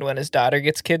happened when his daughter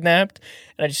gets kidnapped.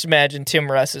 And I just imagine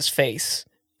Tim Russ's face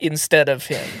instead of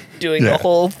him doing the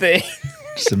whole thing.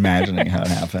 Just imagining how it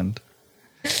happened.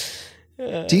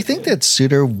 Do you think that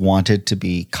Suter wanted to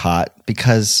be caught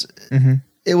because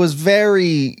it was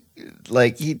very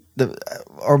like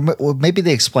or maybe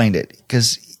they explained it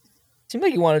because Seemed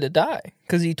like he wanted to die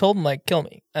because he told him like, kill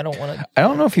me. I don't want to. I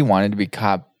don't know if he wanted to be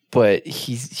caught, but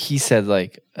he said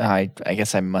like, I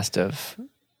guess I must have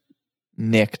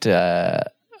nicked a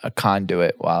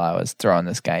conduit while I was throwing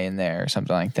this guy in there or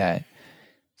something like that.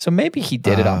 So maybe he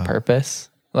did it on purpose.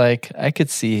 Like I could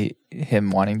see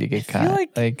him wanting to get caught. I feel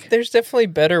like there's definitely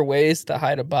better ways to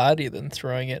hide a body than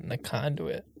throwing it in a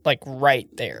conduit, like right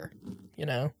there. You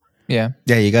know? Yeah.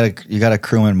 Yeah, you gotta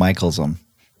crewman Michaels them.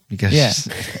 You gotta just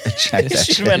check that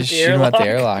Shoot shit. him out Just the shoot him out the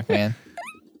airlock. airlock, man.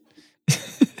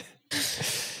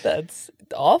 That's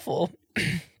awful.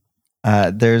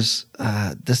 There's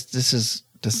this is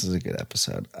a good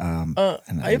episode. And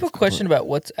I have a question about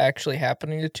what's actually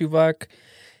happening to Tuvok.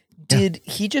 Did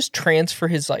he just transfer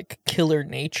his like killer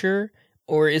nature,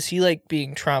 or is he like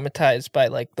being traumatized by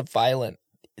like the violent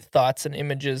thoughts and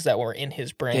images that were in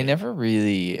his brain? They never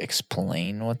really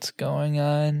explain what's going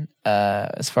on.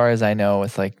 As far as I know,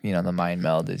 with like, you know, the mind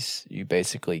meld is you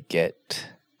basically get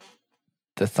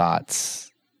the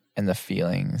thoughts and the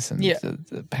feelings and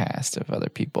the past of other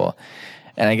people.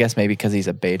 And I guess maybe because he's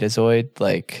a betazoid,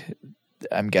 like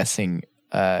I'm guessing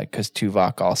because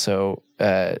Tuvok also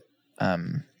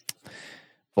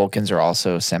Vulcans are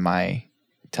also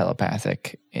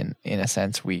semi-telepathic in a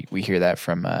sense. We hear that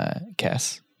from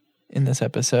Kes in this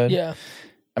episode. Yeah.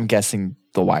 I'm guessing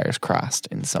the wires crossed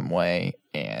in some way,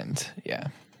 and yeah.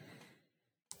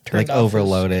 like Turned off his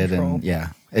overloaded control. and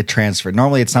it transferred.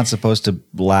 Normally it's not supposed to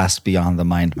last beyond the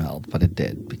mind meld, but it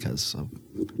did because of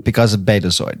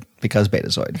Betazoid. Because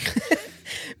Betazoid.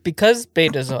 Because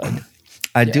Betazoid.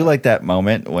 I do like that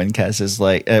moment when Kes is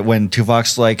like, when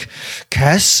Tuvok's like,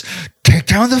 Kes, take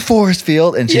down the force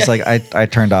field. And she's like, I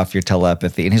turned off your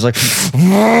telepathy. And he's like,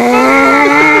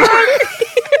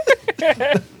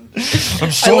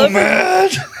 I'm so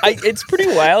mad. It's pretty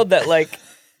wild that like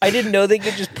I didn't know they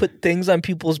could just put things on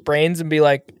people's brains and be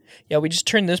like, yeah, we just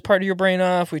turned this part of your brain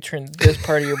off. We turned this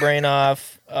part of your brain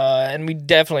off. And we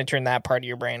definitely turned that part of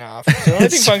your brain off. So the only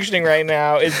thing functioning right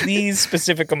now is these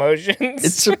specific emotions.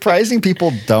 It's surprising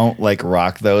people don't like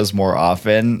rock those more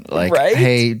often. Like, Right?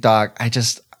 hey, doc,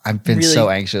 I've been Really? so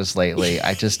anxious lately.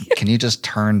 Can you just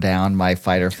turn down my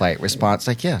fight or flight response?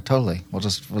 Like, yeah, totally. We'll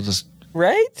just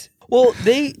Right? Well,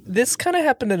 this kind of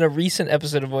happened in a recent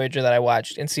episode of Voyager that I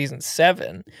watched in season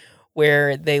 7,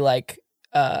 where they like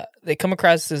they come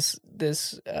across this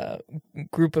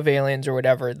group of aliens or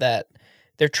whatever that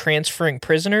they're transferring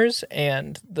prisoners,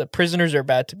 and the prisoners are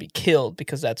about to be killed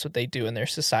because that's what they do in their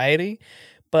society.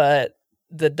 But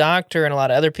the doctor and a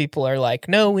lot of other people are like,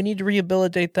 no, we need to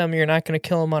rehabilitate them. You're not going to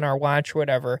kill them on our watch or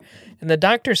whatever. And the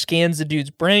doctor scans the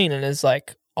dude's brain and is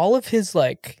like, all of his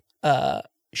like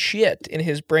shit in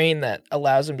his brain that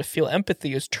allows him to feel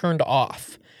empathy is turned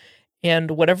off.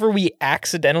 And whatever we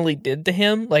accidentally did to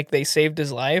him, like they saved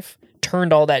his life,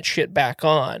 turned all that shit back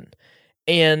on.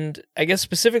 And I guess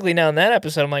specifically now in that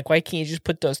episode, I'm like, why can't you just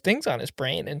put those things on his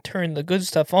brain and turn the good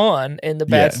stuff on and the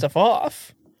bad stuff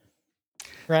off?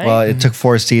 Right? Well, it took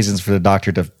 4 seasons for the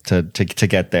Doctor to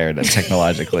get there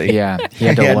technologically. Yeah, he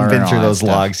had to He hadn't learn been all through that those stuff.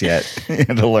 logs yet. He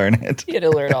had to learn it. You had to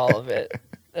learn all of it.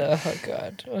 Oh,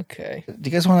 God. Okay. Do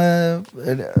you guys want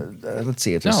to? Let's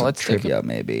see if there's some let's take trivia. a-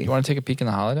 Maybe. You want to take a peek in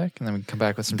the holodeck, and then we can come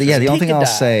back with some. Yeah, the trivia? only Take thing a I'll dive.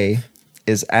 say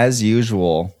is, as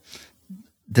usual,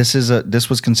 this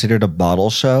was considered a bottle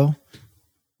show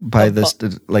by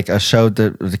like a show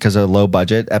that because of a low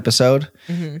budget episode,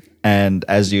 and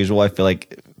as usual, I feel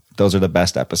like those are the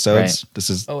best episodes.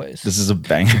 Right. Always. This is a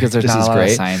banger because there's this not is a lot great.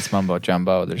 of science mumbo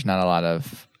jumbo. There's not a lot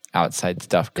of outside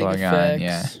stuff Big going on.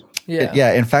 Yeah. effects. Yeah.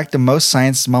 Yeah, in fact, the most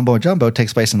science mumbo jumbo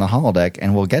takes place in the holodeck,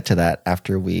 and we'll get to that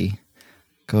after we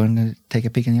go and take a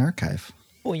peek in the archive.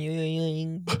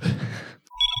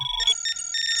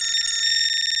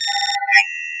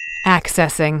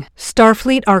 Accessing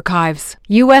Starfleet Archives,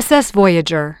 USS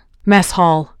Voyager, Mess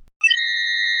Hall.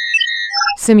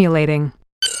 Simulating.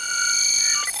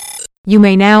 You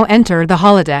may now enter the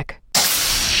holodeck.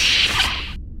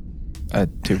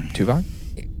 Tuvok?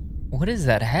 What is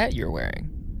that hat you're wearing?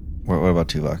 What about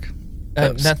Tuvok?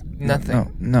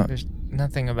 Nothing. No. There's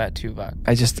nothing about Tuvok.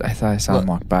 I thought I saw him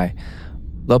walk by.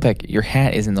 Lopek, your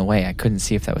hat is in the way. I couldn't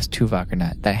see if that was Tuvok or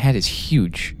not. That hat is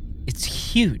huge. It's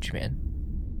huge, man.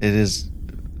 It is.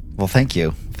 Well, thank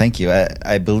you.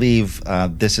 I believe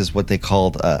this is what they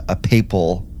called a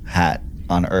papal hat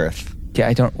on Earth. Yeah,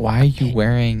 I don't. Why are you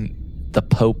wearing the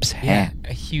Pope's hat? Yeah,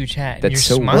 a huge hat. And That's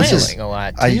you're so smiling weird. a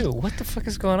lot, I- too. What the fuck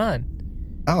is going on?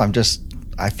 Oh,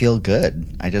 I feel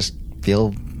good. I just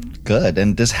feel good,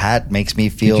 and this hat makes me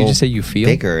feel. Did you just say you feel?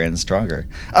 bigger and stronger?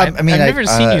 I've never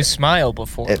seen you smile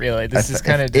before, if- really. This is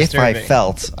kind of If I disturbing.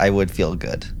 felt, I would feel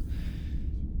good.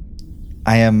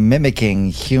 I am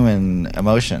mimicking human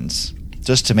emotions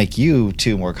just to make you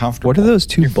two more comfortable. What are those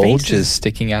two Your face bulges is-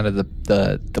 sticking out of the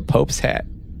Pope's hat?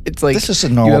 It's like This is a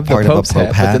you normal have the part of a Pope's Pope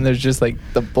but hat. then there's just like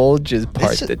the bulges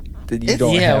part It's- that you it's-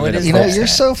 don't Yeah, have what in a is You know, Pope's you're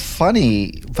hat. so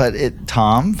funny, but this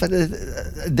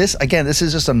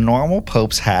is just a normal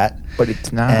Pope's hat, But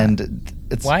it's not. and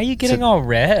it's Why are you getting all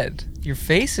red? Your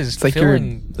face is it's like you're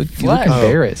filling you look flesh.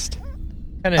 embarrassed.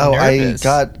 Kind of Oh, nervous.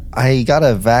 I got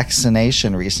a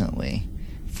vaccination recently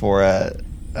for a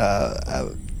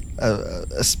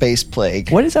space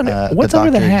plague. What is under what's under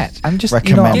the doctor hat? I'm just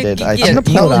recommended. Get- I yeah, took- I'm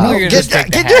gonna pull it no, out. you're Get, gonna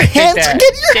take get the your hat. Take hands! that.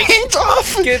 Get your Take- hands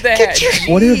off! Get the hat. your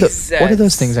What are Jesus.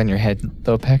 those things on your head,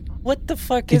 Lopek? What the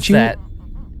fuck Did is you- that?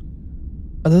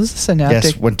 Are those the synaptic?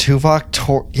 Yes, when Tuvok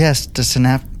tore,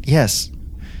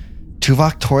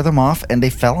 Tuvok tore them off and they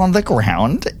fell on the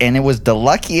ground, and it was the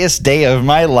luckiest day of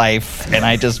my life. And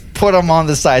I just put them on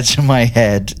the sides of my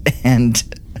head, and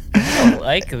I don't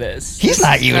like this. he's This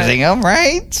not is using them,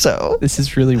 right? So This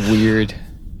is really weird.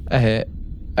 I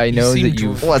know seem that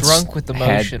you've drunk with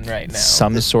emotion had right now.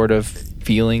 some sort of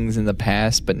feelings in the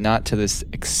past, but not to this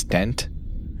extent.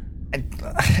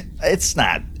 it's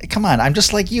not. Come on, I'm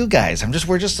just like you guys.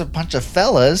 We're just a bunch of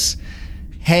fellas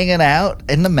hanging out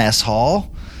in the mess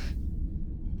hall.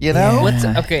 You know, What's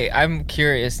okay? I'm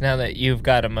curious now that you've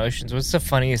got emotions. What's the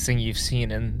funniest thing you've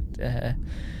seen in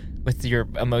with your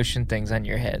emotion things on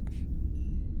your head?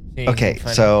 Anything Okay,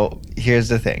 funny? so here's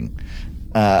the thing.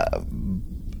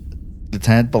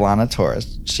 Lieutenant B'Elanna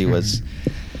Torres, she was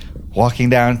walking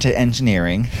down to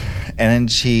engineering, and then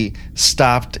she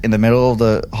stopped in the middle of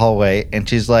the hallway, and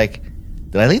she's like,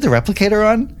 "Did I leave the replicator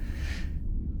on?"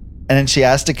 And then she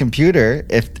asked the computer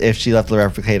if she left the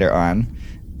replicator on,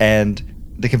 and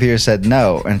the computer said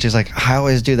no. And she's like, "I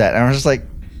always do that." And I was just like,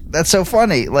 "That's so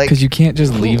funny!" Like, Because you can't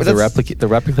just leave the that's- replicators. The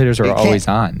replicators are You can't. always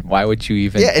on. Why would you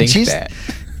even Yeah, and think she's that?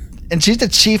 and she's the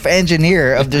chief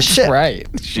engineer of the ship. Right.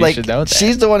 She like, should know that.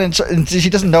 she's the one in charge, and she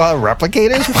doesn't know how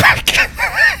replicators work.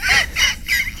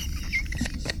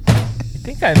 I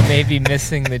think I may be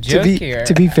missing the joke here.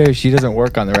 To be fair, she doesn't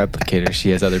work on the replicator. She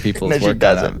has other people No, work she on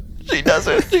doesn't. them. She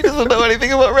doesn't. She doesn't know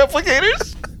anything about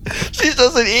replicators. She's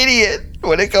just an idiot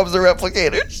when it comes to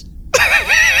replicators.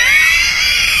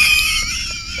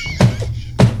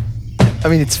 I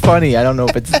mean, it's funny. I don't know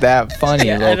if it's that funny.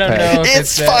 Yeah, I don't Lopez. know.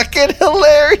 It's that- fucking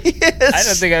hilarious. I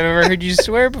don't think I've ever heard you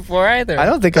swear before either. I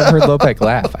don't think I've heard Lopek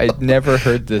laugh. I never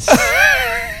heard this.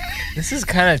 This is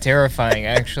kind of terrifying,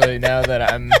 actually. Now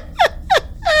that I'm,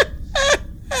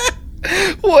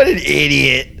 What an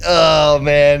idiot. Oh,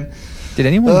 man. Did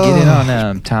anyone get in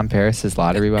on Tom Paris's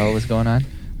lottery while it was going on?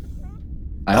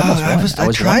 I almost won. I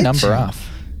was tried one number to. off.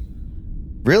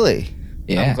 Really?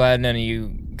 Yeah. I'm glad none of you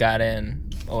got in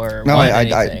or No, won I-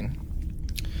 anything.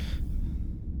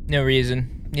 No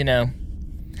reason, you know.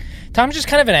 Tom's just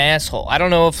kind of an asshole. I don't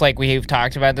know if like we've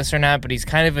talked about this or not, but he's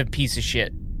kind of a piece of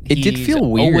shit. It did He's feel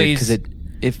weird always- because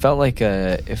it felt like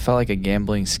a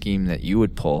gambling scheme that you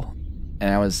would pull,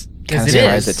 and I was kind of it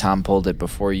surprised is. that Tom pulled it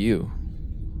before you.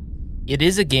 It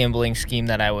is a gambling scheme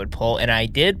that I would pull, and I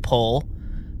did pull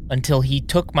until he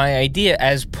took my idea,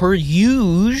 as per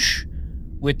usual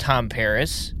with Tom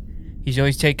Paris. He's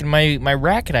always taking my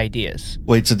racket ideas.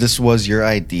 Wait, so this was your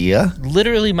idea?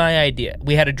 Literally my idea.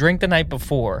 We had a drink the night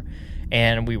before,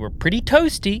 and we were pretty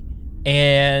toasty,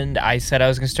 and I said I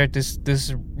was going to start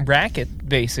this racket,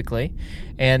 basically.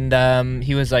 And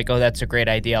he was like, oh, that's a great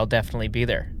idea. I'll definitely be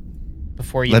there.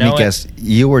 Before you Let know me guess.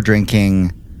 You were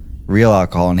drinking real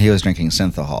alcohol and he was drinking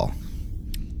synthahol.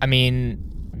 I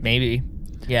mean, maybe.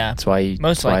 Yeah. That's why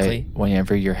Most likely.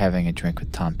 Whenever you're having a drink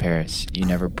with Tom Paris, you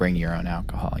never bring your own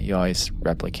alcohol. You always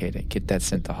replicate it. Get that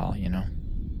synthahol, you know?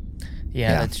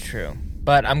 Yeah, that's true.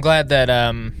 But I'm glad that,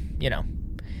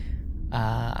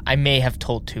 I may have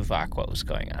told Tuvok what was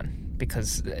going on.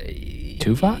 Because...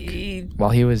 Tuvok?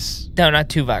 While he was... No, not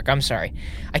Tuvok. I'm sorry.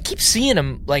 I keep seeing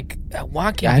him, like,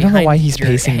 walking I don't know behind why he's your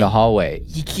pacing the head. hallway.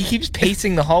 He keeps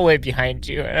pacing the hallway behind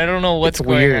you, and I don't know what's It's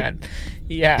going weird. on.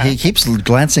 Yeah. He keeps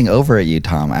glancing over at you,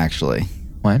 Tom, actually.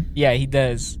 What? Yeah, he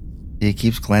does. He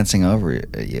keeps glancing over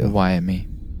at you. Why at me?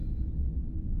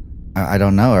 I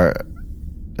don't know. Or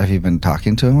have you been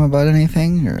talking to him about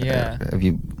anything? Or Yeah. have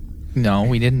you... No,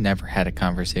 we didn't never had a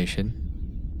conversation.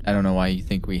 I don't know why you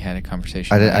think we had a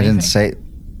conversation. I about didn't anything. say...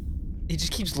 He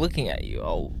just keeps looking at you.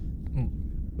 Oh,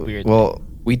 weird. Well,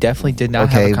 We definitely did not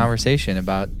have Okay. a conversation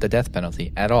about the death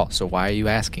penalty at all. So why are you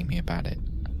asking me about it?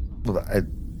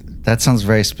 that sounds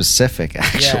very specific,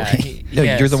 actually. No,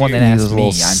 yeah, you're the one that There's asked a me. I'm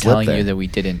little slip telling there. you that we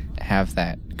didn't have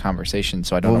that conversation.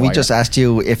 So I don't Well, know. we why just you're- asked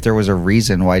you if there was a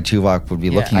reason why Tuvok would be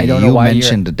looking I at don't you. know why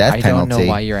mentioned you're, the death I penalty. don't know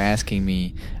why you're asking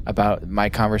me about my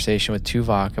conversation with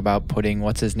Tuvok about putting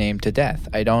what's his name to death.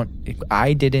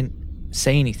 I didn't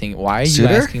say anything. Why are you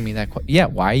Suitor? asking me that? Yeah,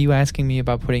 why are you asking me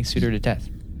about putting Suitor to death?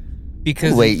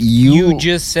 because Wait, you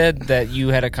just said that you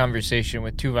had a conversation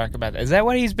with Tuvok about that. Is that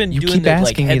why he's been You doing keep the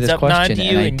asking me heads this up nod question, to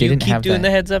and you, I and you didn't keep have doing that.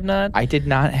 the heads up nod? I did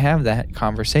not have that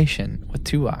conversation with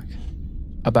Tuvok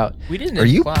about. We didn't. Are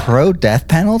you imply. pro death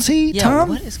penalty, Yeah. Tom?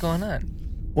 What is going on?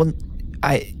 Well,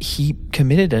 he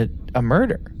committed a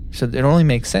murder, so it only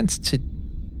makes sense to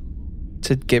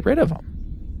get rid of him.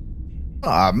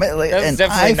 Aw, man, like, That's an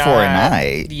definitely eye for an not-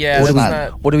 eye. Yeah, It's that's not-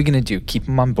 not- What are we going to do? Keep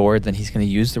him on board? Then he's going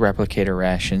to use the replicator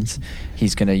rations.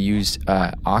 He's going to use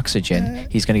oxygen.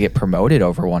 He's going to get promoted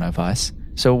over one of us.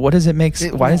 So what does it make?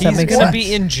 Why does that He's make gonna sense?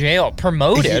 be in jail,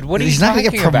 promoted. What are He's you not talking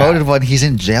gonna get promoted about? when he's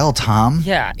in jail, Tom.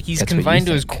 Yeah, he's That's what you confined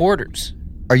to his think. quarters.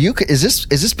 Are you? Is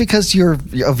this because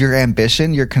of your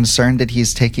ambition? You're concerned that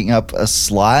he's taking up a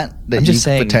slot that I'm you just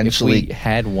saying, potentially. if we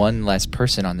had one less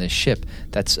person on this ship,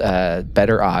 that's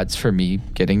better odds for me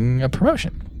getting a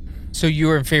promotion. So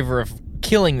you're in favor of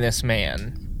killing this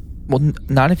man? Well,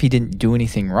 not if he didn't do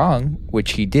anything wrong,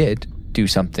 which he did do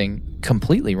something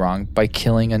completely wrong by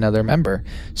killing another member.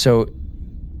 So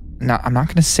I'm not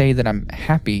going to say that I'm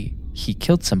happy he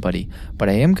killed somebody, but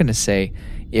I am going to say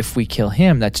if we kill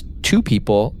him, that's two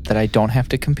people that I don't have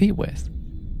to compete with.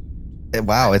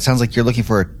 Wow, it sounds like you're looking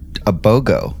for a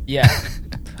BOGO. Yeah.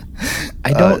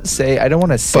 I don't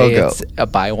want to say Bogo. it's a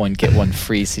buy one get one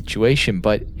free situation,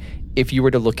 but if you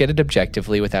were to look at it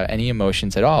objectively without any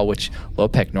emotions at all, which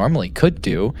Lopek normally could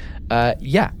do,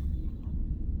 yeah.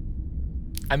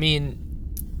 I mean,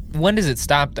 when does it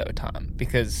stop though, Tom?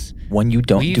 Because When you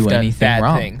don't we've do done anything bad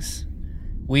wrong. things.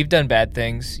 We've done bad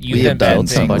things. You've We done have bad done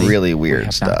things. some somebody. really We weird have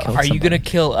not stuff. killed Are you somebody. gonna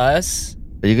kill us?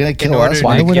 Are you gonna kill order us? to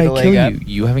Why make would it I a leg kill up? you?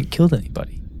 You haven't killed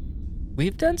anybody.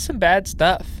 We've done some bad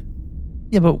stuff.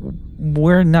 Yeah, but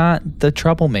we're not the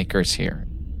troublemakers here.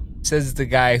 Says the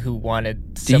guy who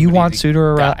wanted. Do you want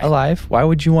Suitor die. alive? Why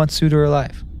would you want Suitor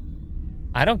alive?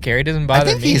 I don't care. He doesn't I bother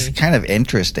think me. he's kind of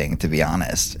interesting, to be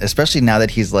honest. Especially now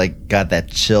that he's like got that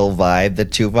chill vibe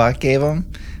that Tuvok gave him.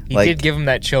 He like, did give him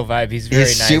that chill vibe. He's very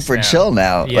he's nice super now. chill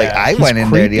now. Yeah. Like I He's went in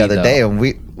there the creepy, other day though. and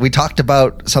we talked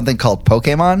about something called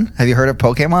Pokemon. Have you heard of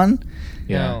Pokemon?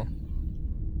 No.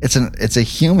 It's a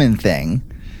human thing.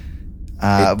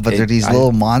 But they're these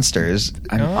little monsters.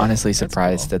 I'm Oh, honestly that's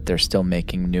surprised cool. that they're still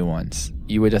making new ones.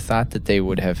 You would have thought that they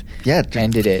would have Yeah,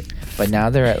 ended it, but now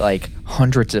they're at like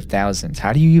hundreds of thousands.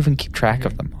 How do you even keep track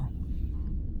of them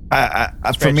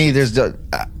all? For me,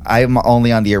 I'm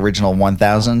only on the original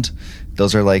 1000.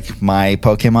 Those are like my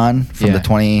Pokemon from Yeah. the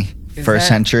 21st Is that-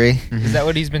 century. Is that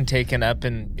what he's been taken up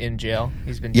in jail?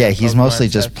 He's been. Yeah, doing he's Pokemon mostly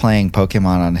just stuff? playing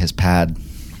Pokemon on his pad.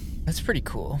 That's pretty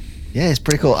cool. Yeah, it's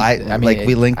pretty cool. I mean,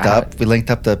 we linked I- up. We linked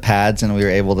up the pads, and we were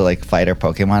able to like fight our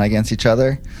Pokemon against each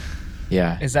other.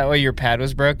 Yeah. Is that why your pad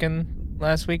was broken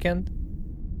last weekend?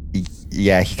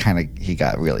 Yeah, he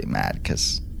got really mad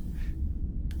because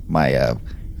my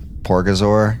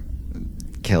Porgasaur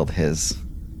killed his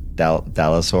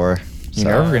Dalasaur.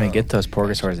 You're never going to get those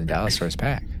Porgasaurs and Dalasaurs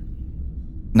back.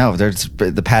 No,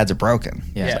 the pads are broken.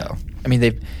 Yeah. So. I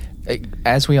mean,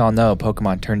 as we all know,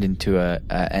 Pokemon turned into a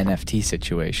NFT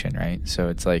situation, right? So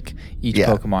it's like each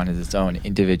Pokemon is its own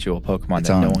individual Pokemon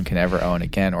that no one can ever own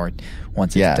again, or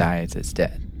once it dies, it's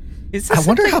dead. I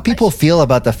wonder how people feel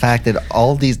about the fact that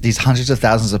all these hundreds of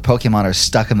thousands of Pokemon are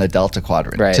stuck in the Delta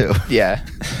Quadrant, too. Yeah.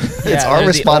 It's our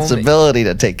responsibility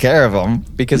to take care of them.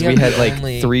 Because we had like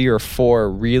 3 or 4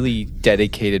 really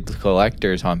dedicated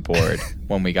collectors on board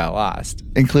when we got lost.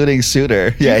 Including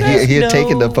Suitor. Yeah, he had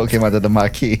taken the Pokemon to the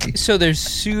Maquis. So there's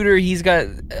Suitor. He's got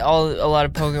a lot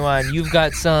of Pokemon. You've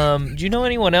got some. Do you know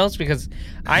anyone else? Because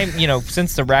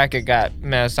since the racket got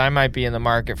messed, I might be in the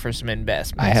market for some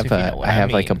investments. I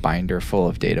have like a binder full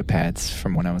of data pads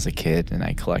from when I was a kid, and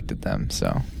I collected them.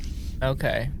 So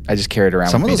okay, I just carried around.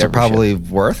 Some with of me those are probably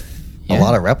worth a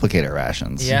lot of replicator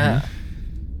rations. Yeah.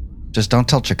 Just don't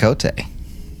tell Chakotay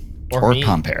or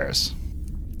Compares.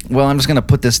 Well, I'm just gonna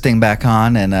put this thing back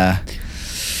on and.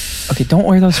 Okay, don't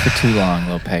wear those for too long,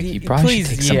 Lopek. You probably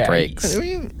should take some breaks.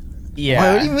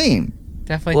 Yeah. What do you mean?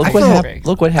 Definitely.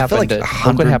 Look what happened to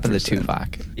 100%.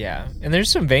 Tuvok. Yeah, and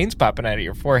there's some veins popping out of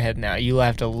your forehead now. You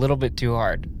laughed a little bit too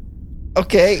hard.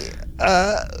 Okay,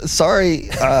 sorry,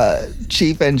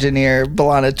 Chief Engineer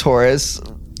Balana Torres.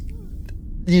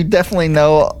 You definitely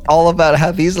know all about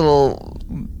how these little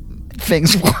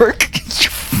things work. You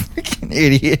freaking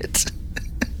idiot.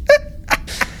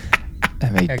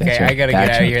 Okay, I gotta get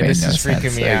out of here. This is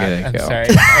freaking me out. I'm sorry.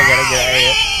 I gotta get out of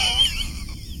here.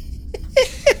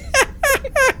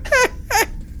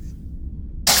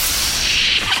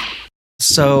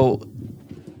 So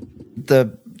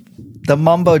the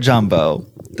mumbo jumbo.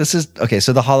 This is okay.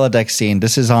 So the holodeck scene.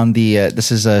 This is on the.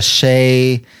 This is a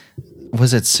Shea.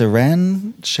 Was it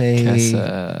Siren? Shea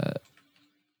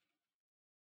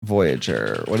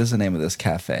Voyager. What is the name of this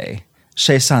cafe?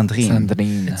 Chez Sandrine.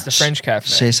 It's the French cafe.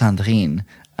 Chez Sandrine,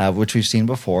 which we've seen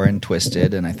before in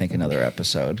Twisted, and I think another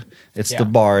episode. It's the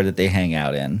bar that they hang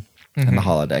out in the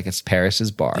holodeck. It's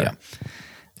Paris's bar. Yeah.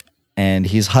 And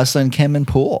he's hustling Kim and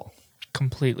Pool.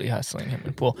 Completely hustling him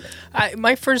and Pool.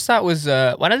 My first thought was,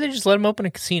 why don't they just let him open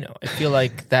a casino? I feel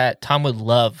like that Tom would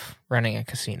love running a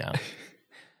casino.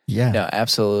 Yeah. No,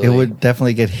 absolutely. It would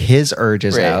definitely get his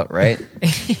urges out, right?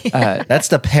 That's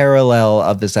the parallel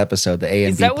of this episode, the A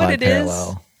and is B that plot what it parallel.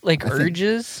 is? Like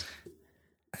urges?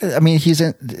 I mean,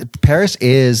 Paris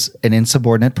is an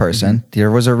insubordinate person. Mm-hmm.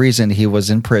 There was a reason he was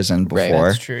in prison before. Right,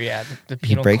 that's true, yeah.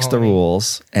 He breaks the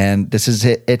rules. And this is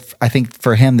it. I think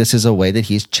for him, this is a way that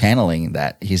he's channeling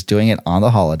that. He's doing it on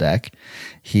the holodeck.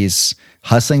 He's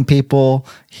hustling people.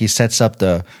 He sets up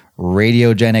the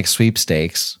radiogenic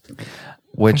sweepstakes.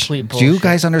 Which, do you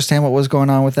guys understand what was going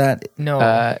on with that?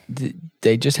 No.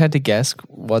 They just had to guess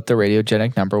what the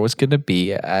radiogenic number was going to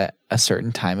be at a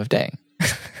certain time of day.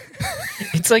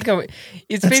 It's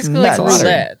basically like a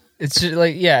roulette. It's just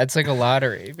like, it's like a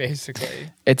lottery, basically.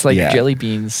 It's like jelly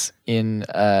beans in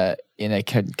a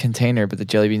container, but the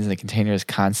jelly beans in the container is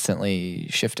constantly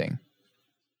shifting.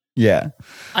 Yeah.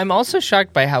 I'm also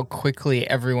shocked by how quickly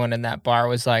everyone in that bar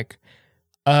was like,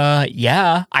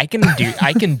 I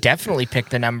can definitely pick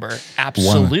the number.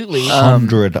 Absolutely.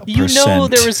 100%. You know,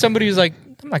 there was somebody who's like,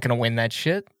 I'm not going to win that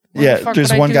shit.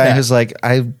 There's one guy who's like,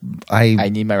 I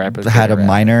need my replicator. Had a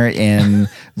minor in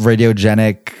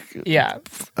radiogenic,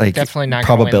 like definitely not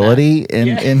probability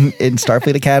in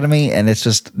Starfleet Academy, and it's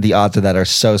just the odds of that are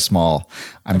so small.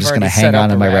 I'm just going to hang on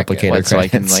to my replicator. So I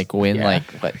can win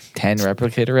 10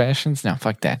 replicator rations? No,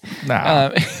 fuck that.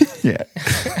 No.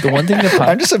 The one thing that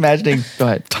I'm just imagining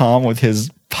Tom with his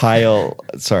pile.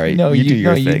 Sorry, you do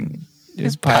your thing.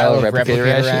 His pile of replicator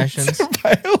rations.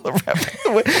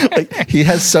 Like, he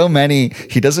has so many,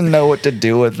 he doesn't know what to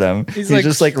do with them. He's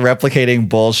just like replicating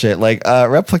bullshit. Like,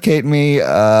 replicate me,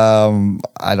 I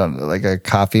don't know, like a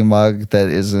coffee mug that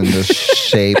is in the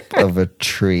shape of a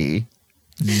tree.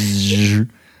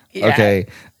 Okay.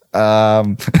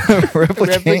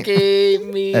 Replicate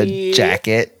me. A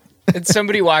jacket. And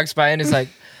somebody walks by and is like,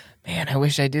 man, I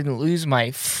wish I didn't lose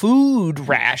my food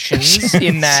rations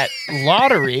in that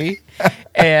lottery.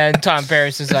 And Tom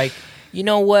Paris is like, you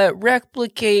know what?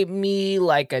 Replicate me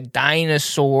like a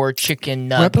dinosaur chicken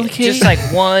nugget. Just like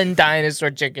one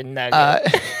dinosaur chicken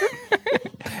nugget.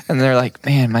 And they're like,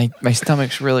 man, my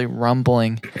stomach's really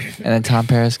rumbling. And then Tom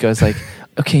Paris goes like,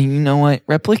 okay, you know what?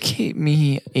 Replicate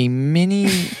me a mini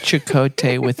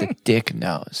Chakotay with a dick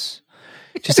nose.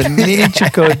 Just a mini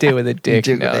Chakotay with a dick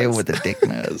Chakotay nose. with a dick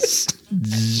nose.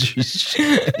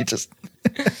 He just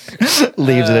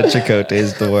leaves it at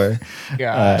Chakotay's door.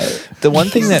 God. The one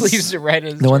thing that Leaves it right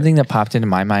in his the one door. thing that popped into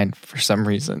my mind for some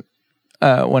reason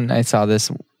when I saw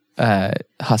this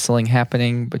hustling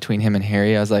happening between him and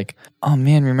Harry, I was like, oh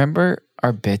man, remember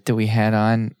our bit that we had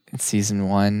on in season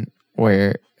 1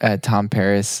 where Tom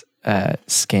Paris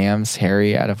scams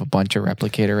Harry out of a bunch of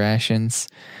replicator rations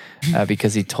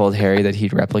because he told Harry that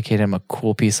he'd replicate him a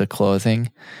cool piece of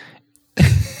clothing.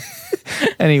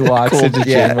 And he walks into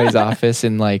Janeway's office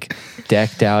in like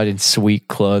decked out in sweet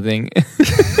clothing.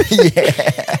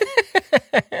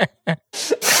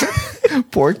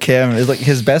 Poor Kim is like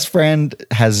his best friend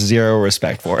has zero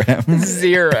respect for him.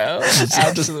 Zero.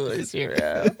 Absolutely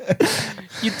zero.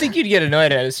 You'd think you'd get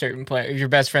annoyed at a certain point if your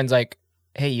best friend's like,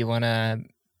 hey, you want to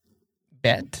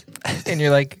bet? And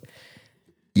you're like,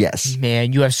 Yes.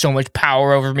 man, you have so much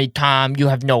power over me, Tom. You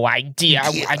have no idea.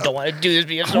 I don't want to do this,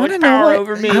 but you have so much power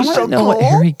over me. I want to know what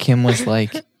Harry Kim was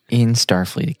like in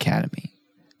Starfleet Academy.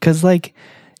 Because, like,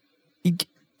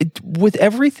 with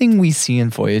everything we see in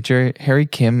Voyager, Harry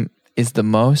Kim is the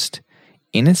most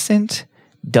innocent,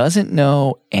 doesn't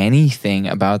know anything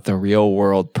about the real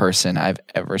world person I've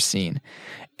ever seen.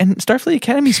 And Starfleet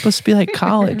Academy is supposed to be like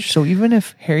college. So even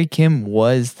if Harry Kim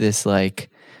was this, like,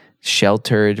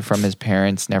 sheltered from his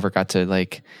parents, never got to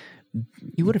like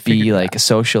be like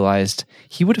socialized,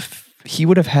 he would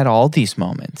have had all these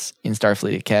moments in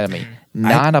Starfleet Academy,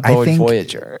 not aboard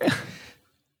Voyager.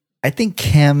 I think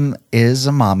Kim is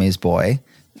a mommy's boy.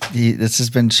 This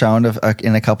has been shown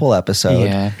in a couple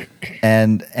episodes. Yeah.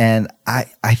 And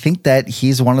I think that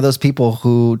he's one of those people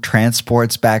who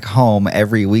transports back home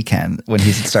every weekend when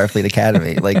he's at Starfleet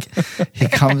Academy. Like he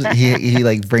comes, he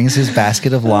like brings his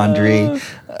basket of laundry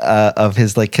of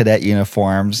his like cadet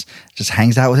uniforms, just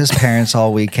hangs out with his parents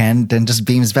all weekend, then just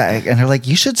beams back. And they're like,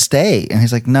 you should stay. And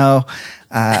he's like, no,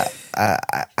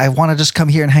 I want to just come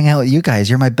here and hang out with you guys.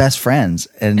 You're my best friends.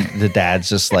 And the dad's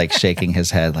just like shaking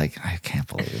his head like, I can't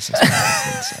believe this is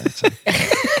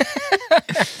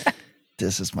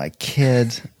this is my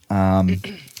kid.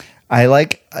 I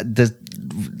like this.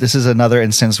 This is another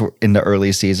instance in the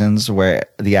early seasons where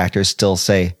the actors still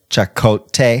say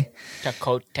Chakotay.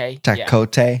 Chakotay.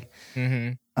 Chakotay. Yeah.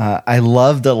 Mm-hmm. I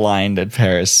love the line that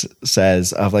Paris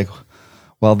says of like,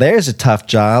 well, there's a tough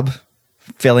job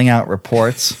filling out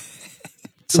reports.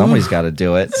 Somebody's got to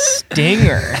do it.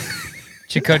 Stinger.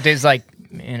 Chakotay's like,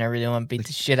 man, I really want to beat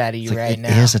the shit out of you right now.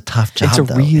 It is a tough job. It's a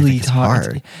really it's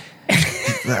hard.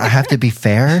 I have to be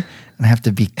fair and I have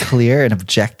to be clear and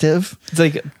objective. It's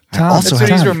like Tom. Also That's what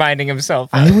he's Tom, reminding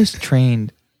himself of. I was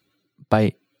trained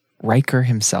by Riker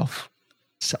himself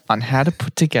on how to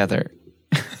put together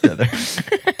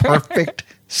perfect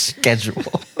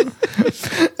schedule.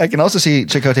 I can also see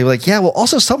Chakotay like, yeah, well,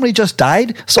 also somebody just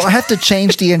died, so I have to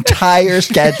change the entire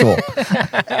schedule.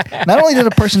 Not only did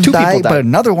a person die, but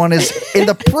another one is in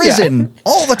the prison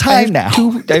all the time now.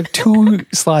 I have 2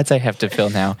 slots I have to fill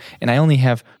now, and I only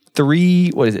have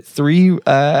 3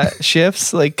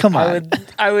 shifts. Like, come on.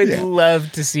 I would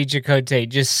love to see Chakotay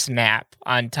just snap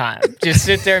on time. Just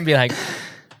sit there and be like,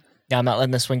 yeah, I'm not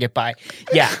letting this one get by.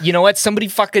 Yeah, you know what? Somebody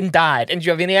fucking died. And do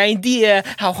you have any idea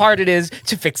how hard it is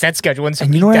to fix that schedule when And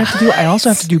somebody you know what dies? I have to do? I also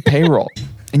have to do payroll.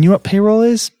 And you know what payroll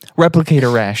is?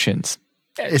 Replicator rations.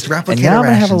 It's replicator And now I'm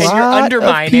going to have a rations. And you're lot of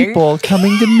undermining. people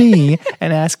coming to me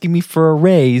and asking me for a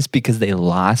raise because they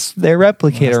lost their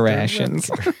replicator rations.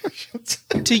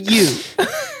 To you.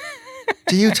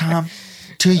 To you, Tom.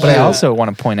 To you. But I also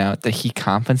want to point out that he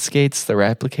confiscates the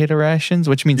replicator rations,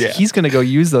 which means he's going to go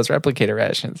use those replicator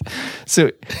rations. So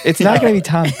it's not going to be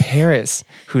Tom Paris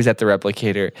who's at the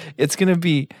replicator. It's going to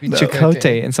be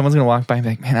Chakotay, and someone's going to walk by and be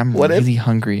like, man, I'm really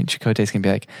hungry. And Chakotay's going to be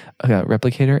like, okay,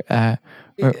 replicator,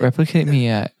 replicate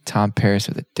me Tom Paris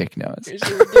with a dick nose.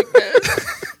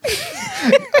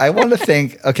 I want to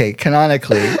think, okay,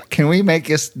 canonically, can we make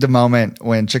this the moment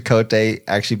when Chakotay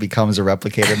actually becomes a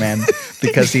replicator man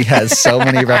because he has so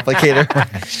many replicator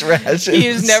rations? He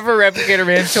has never replicated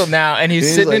man until now, and he's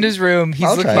sitting like, in his room. He's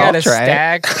I'll looking try at it. a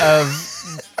stack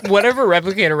of whatever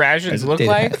replicator rations look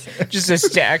Data like. Just a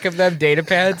stack of them, data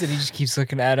pads, and he just keeps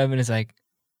looking at them and is like,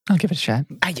 I'll give it a shot.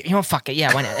 you know, fuck it,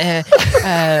 yeah, why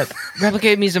not?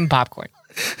 Replicate me some popcorn.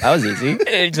 That was easy. And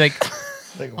it's like,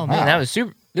 oh man, that was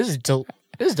super. This is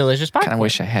delicious popcorn. Kind of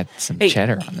wish I had some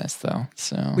cheddar on this, though.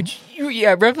 So Would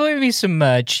you, replicate me some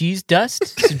cheese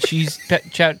dust, some cheese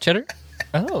cheddar.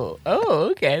 Oh,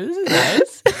 okay, this is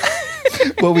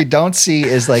nice. What we don't see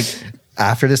is like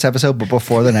after this episode, but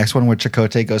before the next one where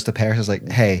Chakotay goes to Paris, is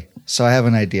like, hey, so I have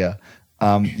an idea.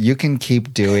 You can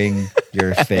keep doing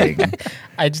your thing.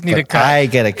 I just need a But cut. I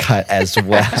get a cut as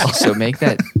well. So make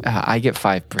that. I get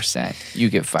 5%. You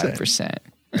get 5%.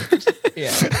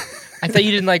 Yeah. I thought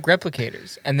you didn't like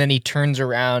replicators. And then he turns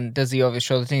around, does the over his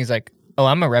shoulder thing. He's like, oh,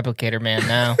 I'm a replicator man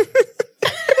now.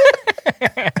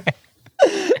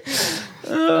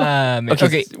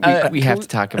 Okay. We have to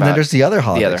talk And then about there's the other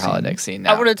holodeck. the other scene. holodeck scene.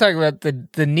 I Now. want to talk about the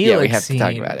Neelix Yeah, we have to scene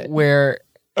talk about it. where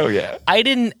Oh yeah. I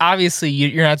didn't, obviously,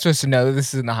 you're not supposed to know that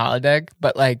this is in the holodeck,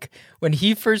 but like when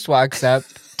he first walks up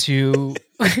to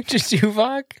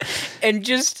Tuvok and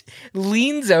just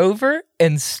leans over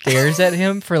and stares at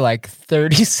him for like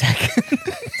 30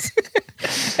 seconds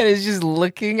and is just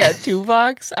looking at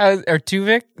Tuvok.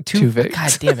 Tuvok.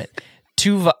 God damn it.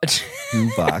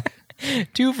 Tuvok.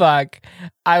 Tuvok.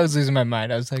 I was losing my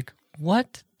mind. I was like,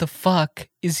 what the fuck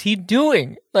is he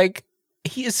doing? Like,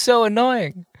 he is so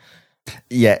annoying.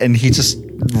 Yeah, and he just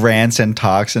rants and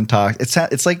talks and talks.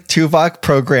 It's like Tuvok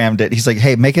programmed it. He's like,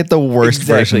 hey, make it the worst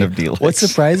version of Neelix. What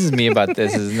surprises me about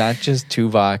this is not just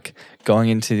Tuvok going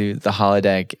into the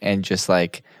holodeck and just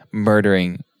like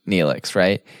murdering Neelix,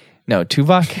 right? No,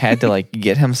 Tuvok had to like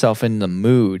get himself in the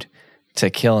mood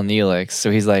to kill Neelix. So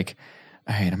he's like,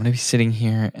 all right, I'm going to be sitting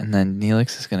here, and then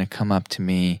Neelix is going to come up to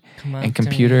me and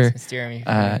computer,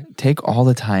 take all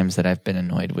the times that I've been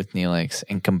annoyed with Neelix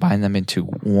and combine them into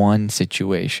one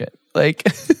situation. Like,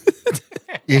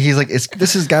 Yeah, he's like,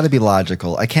 this has got to be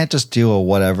logical. I can't just do a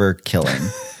whatever killing.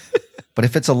 But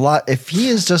if he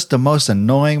is just the most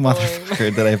annoying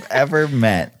motherfucker that I've ever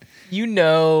met. You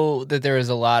know that there was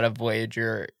a lot of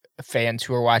Voyager fans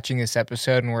who were watching this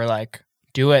episode and were like,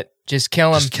 do it. Just kill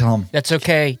him. Just kill him. That's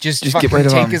okay. Just get fucking rid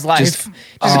of take him. his life.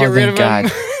 Just get rid of God.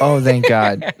 him. Oh, thank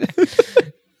God.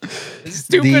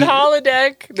 Stupid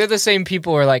holodeck. They're the same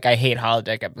people who are like, I hate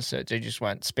holodeck episodes. I just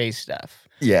want space stuff.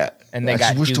 Yeah. And they I got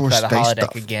just wish duped there was by the space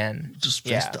holodeck stuff. again. Just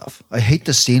space Yeah. stuff. I hate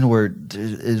the scene where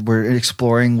we're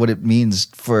exploring what it means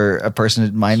for a person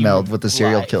to mind meld with a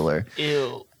serial life. killer.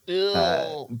 Ew.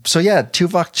 So yeah,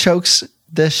 Tuvok chokes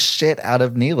the shit out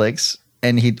of Neelix,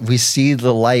 and we see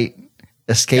the light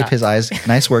escape his eyes.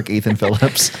 Nice work, Ethan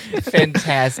Phillips.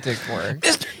 Fantastic work.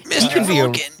 Mr.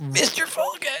 Vulcan. Mr.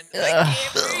 Vulcan.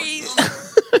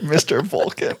 Mr.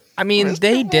 Vulcan. I mean,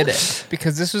 they did it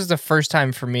because this was the first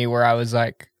time for me where I was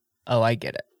like, oh, I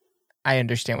get it. I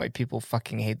understand why people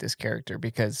fucking hate this character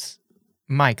because,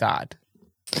 my God,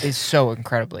 it's so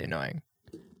incredibly annoying.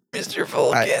 Mr.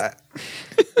 Vulcan.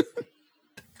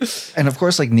 And of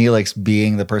course, like Neelix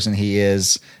being the person he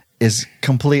is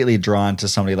completely drawn to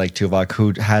somebody like Tuvok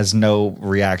who has no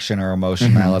reaction or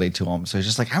emotionality to him. So he's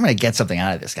just like, I'm going to get something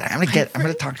out of this guy. I'm going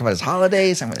to talk about his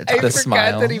holidays. I'm going to talk I about forgot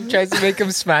smile. that he tries to make him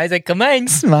smile. He's like, come on.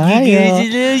 Smile.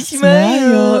 You guys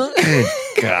smile. Good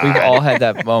God. We've all had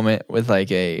that moment with like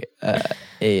a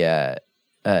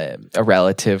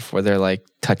relative where they're like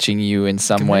touching you in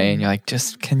some way, and you're like,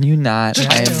 just can you not?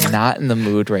 I am not in the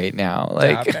mood right now.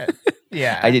 Like, Stop it.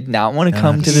 Yeah. I did not want to know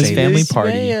come how to to this say family this.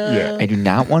 party. Yeah. I do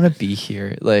not want to be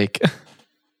here. Like,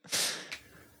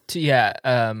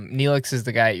 Neelix is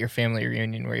the guy at your family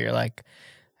reunion where you're like,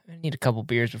 I need a couple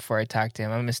beers before I talk to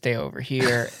him. I'm going to stay over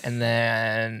here. And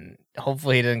then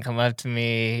hopefully he doesn't come up to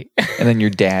me. and then your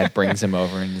dad brings him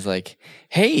over and he's like,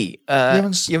 hey, You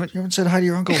haven't said hi to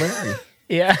your Uncle Larry.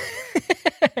 Yeah.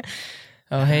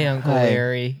 Oh, hey, Uncle Hi.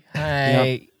 Larry.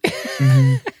 Hi.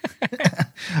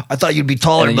 I thought you'd be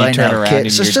taller and by then you turn now, around kid.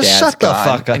 and So your just dad's shut the gone,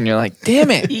 fuck up. and you're like,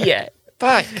 damn it. Yeah.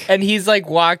 Fuck. And he's like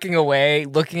walking away,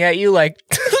 looking at you like,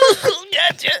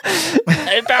 gotcha.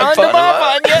 I found found him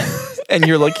off on you. And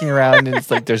you're looking around and it's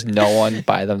like there's no one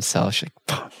by themselves. You're like,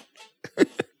 fuck.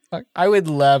 Fuck. I would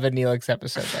love a Neelix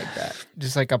episode like that.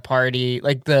 Just like a party.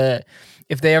 Like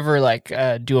if they ever like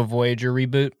do a Voyager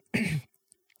reboot,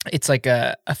 it's like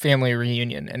a family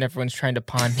reunion and everyone's trying to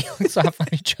pawn Neelix off on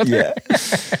each other. Yeah.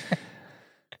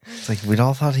 It's like we'd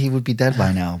all thought he would be dead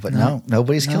by now, but no,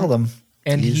 nobody's killed him.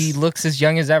 And he He's- looks as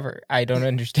young as ever. I don't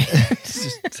understand. It's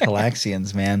just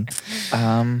Talaxians, man.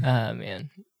 Oh, man.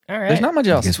 All right. There's not much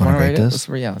else. guys wanna Wanna rate this? Let's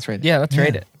rate it. Yeah, let's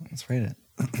rate it. Let's rate it.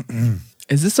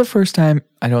 Is this the first time?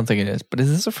 I don't think it is, but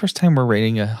is this the first time we're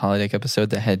rating a holodeck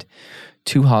episode that had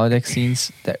 2 holodeck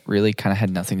scenes that really kind of had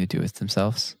nothing to do with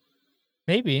themselves?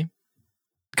 Maybe.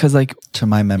 Because like, To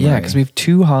my memory. yeah, because we have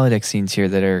 2 holodeck scenes here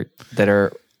that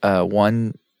are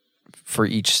one for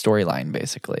each storyline,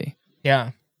 basically.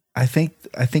 Yeah. I think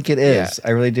it is. I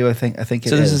really do. I think it is.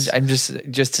 So this is. I'm just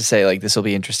to say, like, this will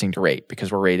be interesting to rate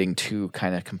because we're rating 2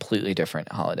 kind of completely different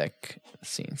holodeck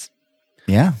scenes.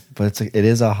 Yeah, but it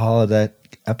is a holodeck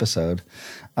episode.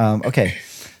 Okay.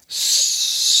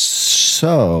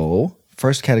 So,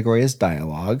 first category is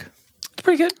dialogue. It's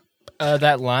pretty good.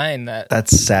 That line that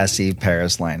That's sassy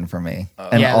Paris line for me.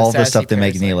 And Yeah, the all the sassy stuff they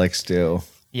make Paris line. Neelix do.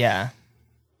 yeah,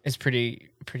 it's pretty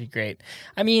great.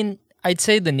 I mean, I'd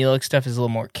say the Neelix stuff is a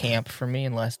little more camp for me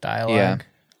and less dialogue.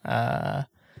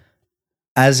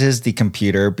 As is the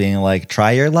computer being like,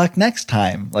 try your luck next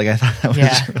time. Like, I thought that was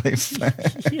Yeah. really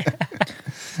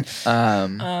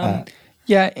fun.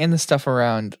 Yeah, and the stuff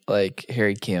around like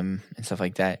Harry Kim and stuff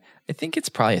like that. I think it's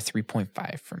probably a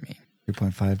 3.5 for me.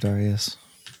 3.5, Darius.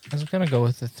 I was gonna go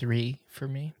with a 3 for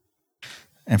me.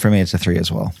 And for me, it's a 3 as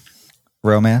well.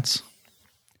 Romance.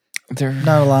 They're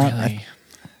Not a lot. really-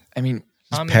 I mean,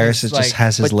 Paris it's just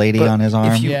has his but- lady but on his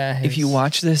arm. If you, Yeah, if you his-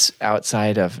 watch this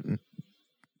outside of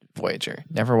Voyager,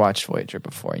 never watched Voyager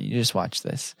before, and you just watch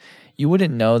this, you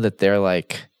wouldn't know that they're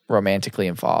like romantically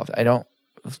involved. I don't,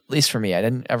 at least for me, I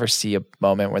didn't ever see a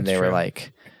moment when they were true.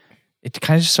 like, it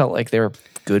kind of just felt like they were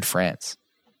good friends.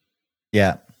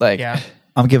 Yeah. Like, Yeah.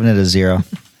 I'm giving it a 0.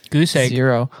 Goose egg.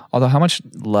 0. Although, how much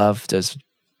love does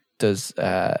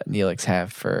Neelix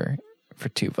have for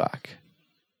Tuvok?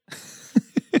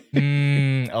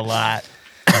 A lot.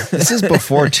 This is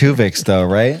before Tuvix, though,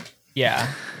 right?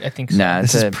 Yeah, I think so. Nah,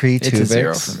 This it's is a pre-Tuvix. It's a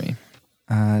 0 for me.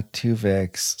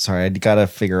 Tuvix. Sorry, I gotta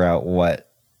figure out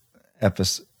what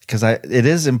episode, because it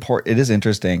is important. It is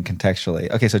interesting contextually.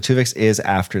 Okay, so Tuvix is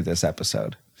after this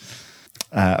episode.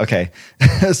 Okay,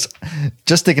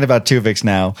 just thinking about Tuvix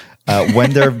now.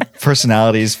 When their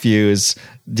personalities fuse,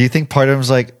 do you think part of them was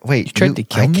like, "Wait, You tried to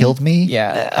kill me? killed me?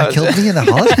 Yeah, I killed me in the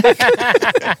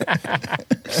holodeck."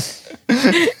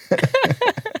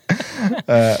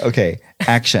 Okay,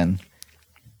 action.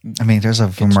 I mean, there's a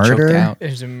Gets choked murder. out.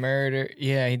 There's a murder.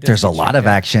 Yeah, he does There's a get lot choked of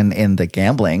out. action in the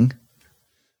gambling.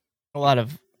 A lot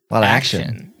of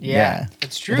action. Yeah, Yeah.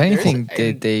 it's true. If anything,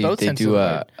 There's- they in both senses do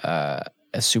of the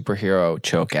a superhero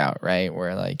choke out, right?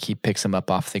 Where like he picks him up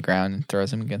off the ground and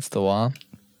throws him against the wall. word.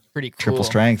 Pretty cool. Triple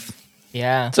strength.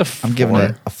 Yeah, It's a I'm giving 4.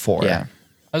 it a 4. Yeah,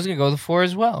 I was gonna go with a 4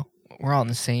 as well. We're all in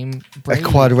the same A brain.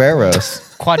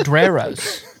 Quadreros.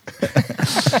 Quadreros.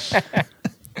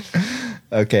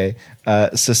 Okay.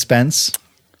 Suspense.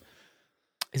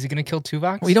 Is he gonna kill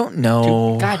Tuvok? we don't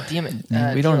know. God damn it.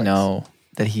 We don't Neelix. know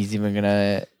that he's even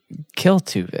gonna kill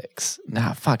Tuvix.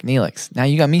 Nah, fuck Neelix. Now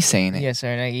you got me saying it. Yeah,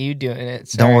 sorry, not you doing it.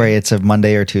 Don't Sorry. worry, it's a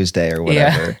Monday or Tuesday or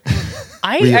whatever.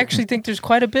 I actually think there's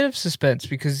quite a bit of suspense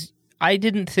because I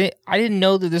didn't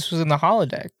know that this was in the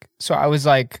holodeck. So I was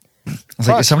like, I was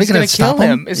like, fuck, is somebody he's going to stop kill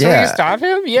him? Is somebody gonna stop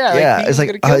him? Yeah. Yeah. he's It's like,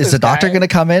 gonna kill is this the doctor guy. going to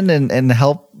come in and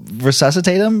help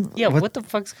resuscitate him? Yeah, what the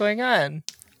fuck's going on?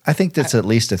 I think that's at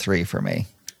least a 3 for me.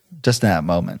 Just in that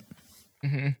moment.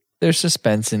 There's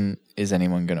suspense in is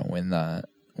anyone gonna win the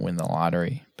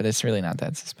lottery, but it's really not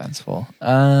that suspenseful.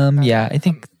 Yeah, I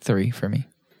think 3 for me.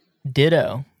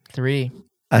 Ditto. 3.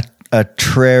 A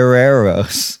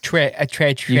Trereros.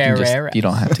 You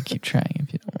don't have to keep trying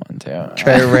if you don't want to.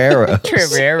 Trereros.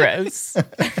 Trereros.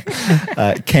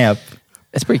 Camp.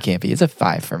 It's pretty campy. It's a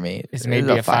 5 for me. It's maybe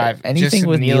a 5. Anything Just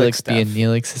with Neelix Neelix being stuff.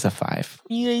 Neelix is a 5.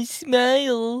 You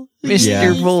smile. Mr.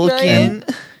 Yeah. Vulcan.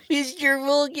 Mr.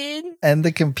 Vulcan. And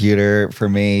the computer for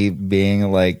me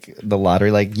being like the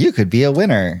lottery, like you could be a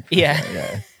winner. Yeah.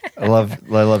 I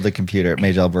love the computer,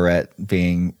 Majel Barrett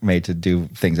being made to do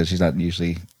things that she's not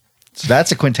usually. So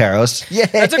that's a Quinteros. Yay!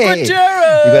 That's a Quinteros!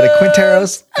 You got a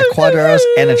Quinteros, a Quadreros,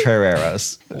 and a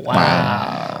Trereros,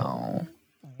 Wow.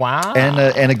 Wow.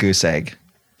 and a goose egg.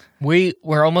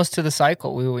 We're almost to the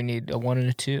cycle. We need a 1 and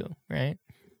a 2, right?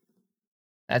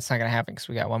 That's not gonna happen because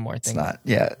we got one more It's thing. not.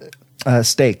 Yeah.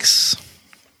 Stakes.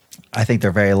 I think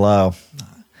they're very low.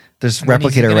 There's I mean,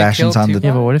 is he replicator gonna rations kill on the. Tuvok?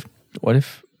 Yeah, but what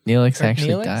if Neelix Or actually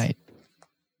Neelix? died?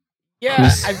 Yeah, I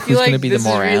feel Who's like going to be the this is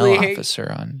morale really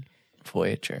officer on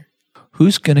Voyager?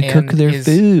 Who's going to And cook their his-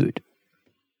 food?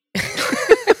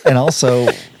 And also,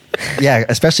 yeah,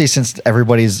 especially since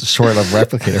everybody's short of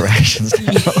replicator rations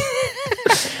now.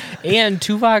 And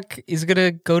Tuvok is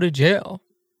gonna go to jail.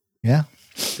 Yeah.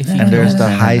 If he And there's kills the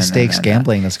him. high stakes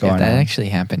gambling that's If going that on. actually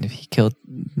happened, if he killed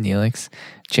Neelix,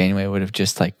 Janeway would have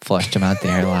just like flushed him out the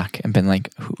airlock and been like,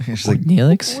 "Who? She's like,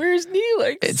 Neelix?" Where's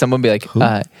Neelix? Someone would be like,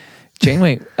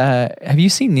 "Janeway, have you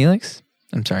seen Neelix?"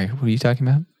 I'm sorry, who are you talking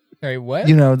about? Sorry, what?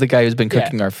 You know, the guy who's been Yeah.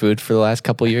 cooking our food for the last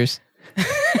couple years.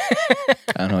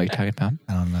 I don't know what you're talking about.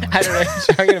 I don't know. I don't know what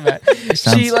you're talking about.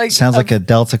 Sounds like a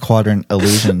Delta Quadrant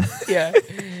illusion. Yeah.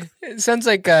 It sounds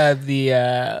like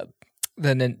the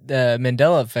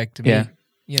Mandela effect to me. Yeah.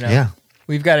 You know. Yeah.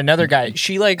 We've got another guy.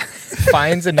 She like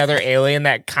finds another alien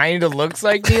that kind of looks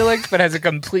like Neelix but has a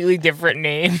completely different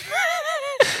name.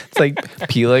 It's like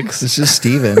Pelix. This is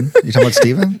Steven. You talking about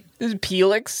Steven? This is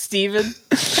Pelix, Steven.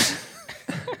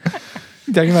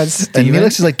 talking about And Steven? Neelix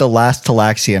is like the last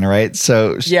Talaxian, right?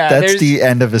 So Yeah, that's there's- the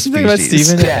end of his talking about species.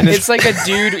 Steven? Yeah, it's like a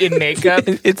dude in makeup.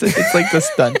 It's like the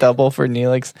stunt double for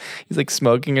Neelix. He's like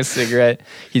smoking a cigarette.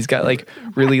 He's got like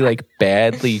really like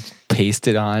badly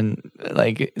pasted on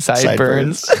like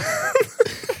sideburns.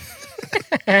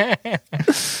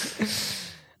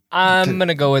 I'm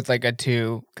gonna go with like a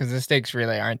 2 because the stakes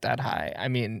really aren't that high. I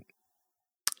mean,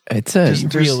 It's a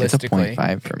realistically.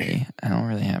 0.5 for me. I don't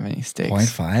really have any stakes.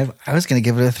 0.5? I was going to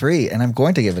give it a 3, and I'm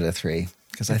going to give it a 3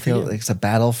 because I feel like it's a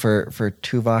battle for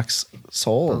Tuvok's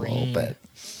soul a little bit.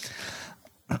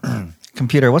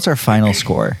 Computer, what's our final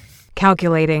score?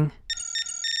 Calculating.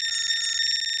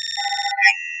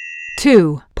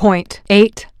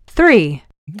 2.83.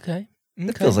 okay.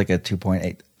 It feels like a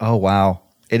 2.8. Oh, wow.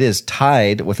 It is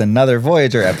tied with another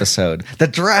Voyager episode, the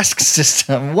Drask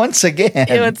system, once again.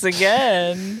 Once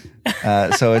again.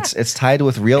 So it's tied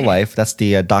with real life. That's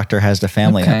the Doctor Has the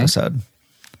Family Okay. episode.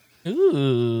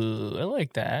 Ooh, I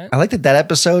like that. I like that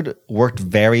episode worked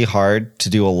very hard to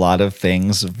do a lot of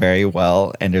things very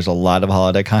well, and there's a lot of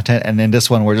holodeck content. And in this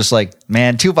one, we're just like,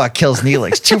 man, Tuvok kills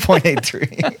Neelix,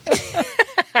 2.83.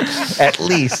 At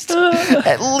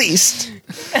least.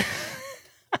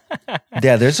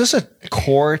 Yeah, there's just a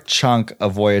core chunk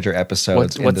of Voyager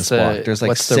episodes in this block. There's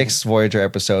like 6 Voyager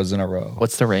episodes in a row.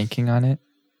 What's the ranking on it?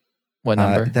 What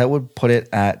number? That would put it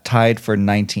at tied for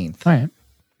 19th. All right.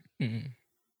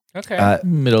 Okay.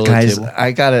 Middle Guys, of the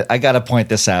table. I gotta point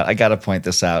this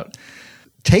out.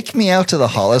 Take Me Out to the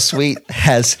Holosuite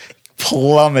has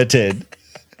plummeted.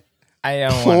 I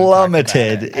don't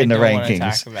plummeted want to in the rankings.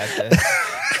 rankings. Talk about this.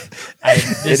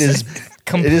 It is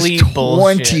complete 20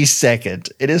 bullshit. second.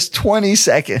 It is 20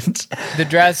 seconds. The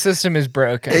draft system is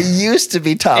broken. It used to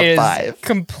be top It is 5.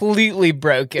 completely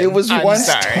broken. It was I'm once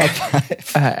sorry. top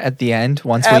 5. At the end,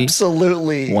 once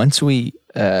Absolutely.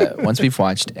 we've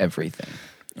watched everything,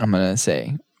 I'm gonna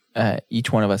say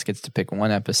each one of us gets to pick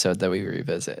one episode that we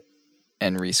revisit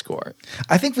and rescore.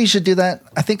 I think we should do that.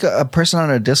 I think a person on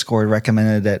our Discord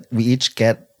recommended that we each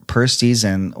get per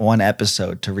season one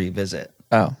episode to revisit.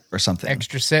 Oh, or something.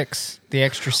 Extra 6. The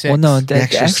extra 6. well, no, the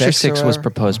extra extra six 6 was or-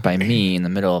 proposed by me in the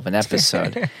middle of an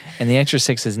episode, and the extra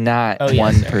 6 is not Oh, yeah,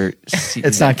 one sorry. per season.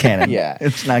 It's not canon. Yeah,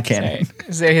 It's not canon.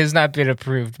 So it has not been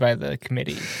approved by the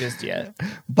committee just yet.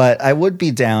 But I would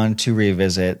be down to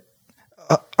revisit.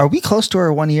 Are we close to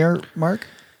our 1 year mark?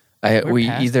 we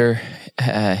past either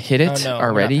hit it Oh, no, we're not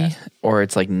already, past or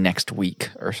it's like next week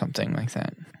or something like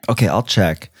that. Okay, I'll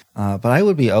check. But I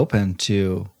would be open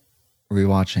to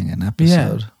rewatching an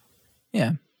episode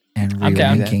Yeah, and I'm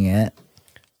down. relinking it.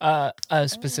 A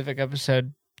specific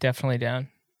episode, definitely down.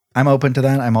 I'm open to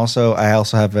that. I also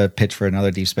have a pitch for another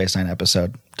Deep Space Nine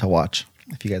episode to watch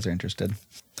if you guys are interested.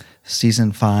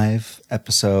 Season 5,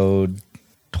 episode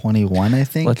 21, I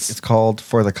think. It's called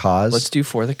For the Cause. let's do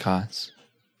For the Cause,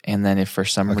 and then if for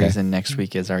some Okay. reason next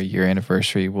week is our year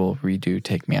anniversary, we'll redo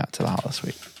Take Me Out to the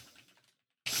Holosuite.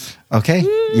 Okay.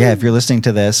 Yeah, if you're listening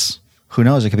to this, who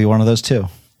knows? It could be one of those two.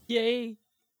 Yay.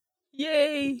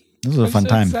 Yay. This was a fun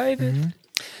time. Excited.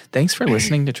 Thanks for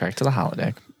listening to Trek to the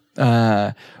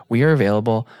Holodeck. We are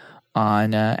available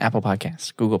on Apple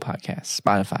Podcasts, Google Podcasts,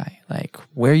 Spotify. Like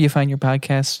where you find your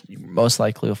podcasts, you most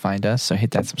likely will find us. So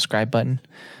hit that subscribe button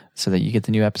so that you get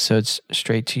the new episodes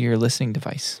straight to your listening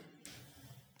device.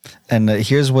 And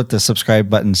here's what the subscribe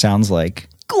button sounds like.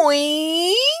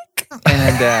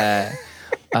 And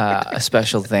a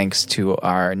special thanks to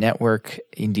our network,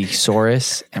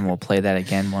 Indiesaurus, and we'll play that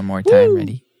again one more time.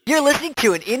 Ready? You're listening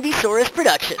to an Indiesaurus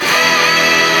production.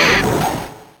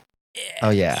 Oh,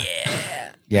 yeah.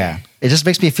 Yeah. It just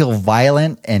makes me feel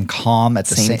violent and calm at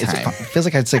the Same same time. It feels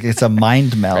like it's a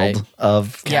mind meld Right.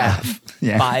 of Yeah.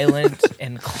 Yeah. Violent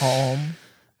and calm.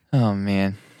 Oh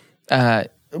man.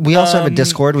 We also have a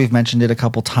Discord. We've mentioned it a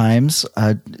couple times.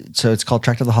 So it's called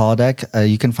Trek to the Holodeck.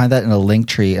 You can find that in a link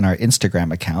tree in our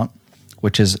Instagram account,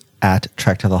 which is at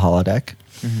Trek to the Holodeck.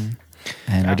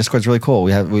 And our Discord's really cool.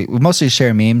 We mostly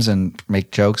share memes and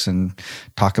make jokes and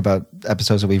talk about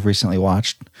episodes that we've recently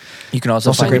watched. You can also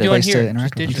It's also a find great doing place here. to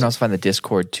interact with You us. can also find the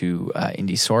Discord to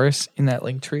Indiesaurus in that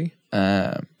link tree.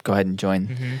 Go ahead and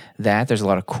join that. There's a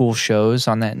lot of cool shows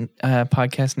on that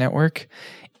podcast network,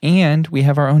 and we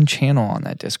have our own channel on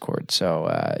that Discord,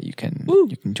 so you can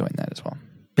join that as well.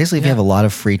 Basically, if you have a lot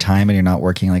of free time and you're not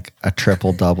working like a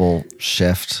triple double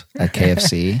shift at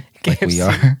KFC, like we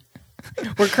are.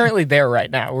 We're currently there right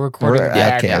now. We're recording. We're the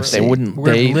at ad. KFC. They wouldn't.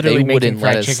 We're They literally making wouldn't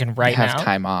let fried us chicken right have now.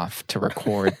 time off to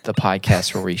record the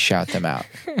podcast where we shout them out.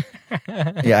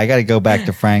 Yeah, I got to go back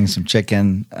to frying some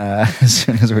chicken as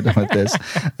soon as we're done with this.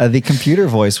 The computer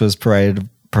voice was provided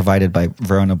provided by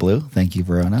Verona Blue. Thank you,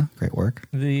 Verona. Great work.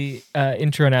 The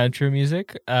intro and outro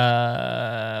music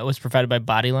was provided by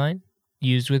Bodyline,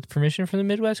 used with permission from the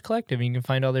Midwest Collective. You can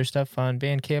find all their stuff on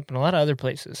Bandcamp and a lot of other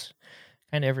places,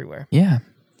 kind of everywhere. Yeah.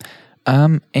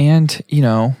 And, you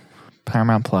know,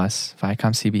 Paramount Plus,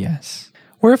 Viacom CBS.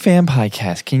 We're a fan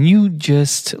podcast. Can you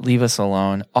just leave us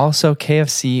alone? Also,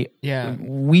 KFC. Yeah.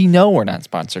 We know we're not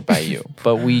sponsored by you,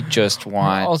 but we just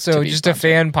want Also, to be just sponsored. a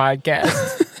fan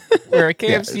podcast. We're a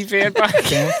KFC fan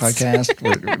podcast.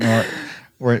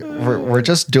 We're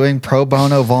just doing pro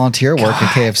bono volunteer work at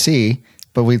KFC,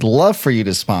 but we'd love for you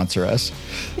to sponsor us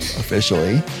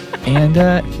officially. And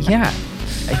yeah,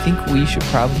 I think we should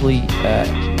probably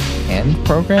end the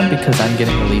program because I'm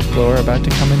getting a leaf blower about to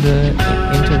come into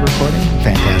recording.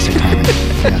 Fantastic timing.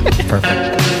 Yeah,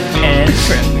 perfect. And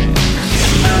program.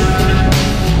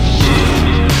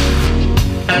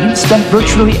 You spent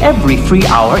virtually every free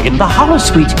hour in the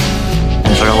holosuite.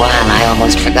 And for a while, I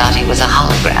almost forgot he was a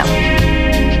hologram.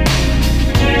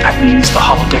 That means the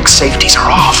holodeck safeties are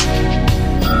off.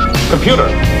 Computer,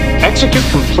 execute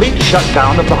complete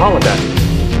shutdown of the holodeck.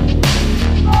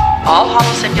 All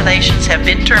holo simulations have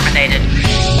been terminated.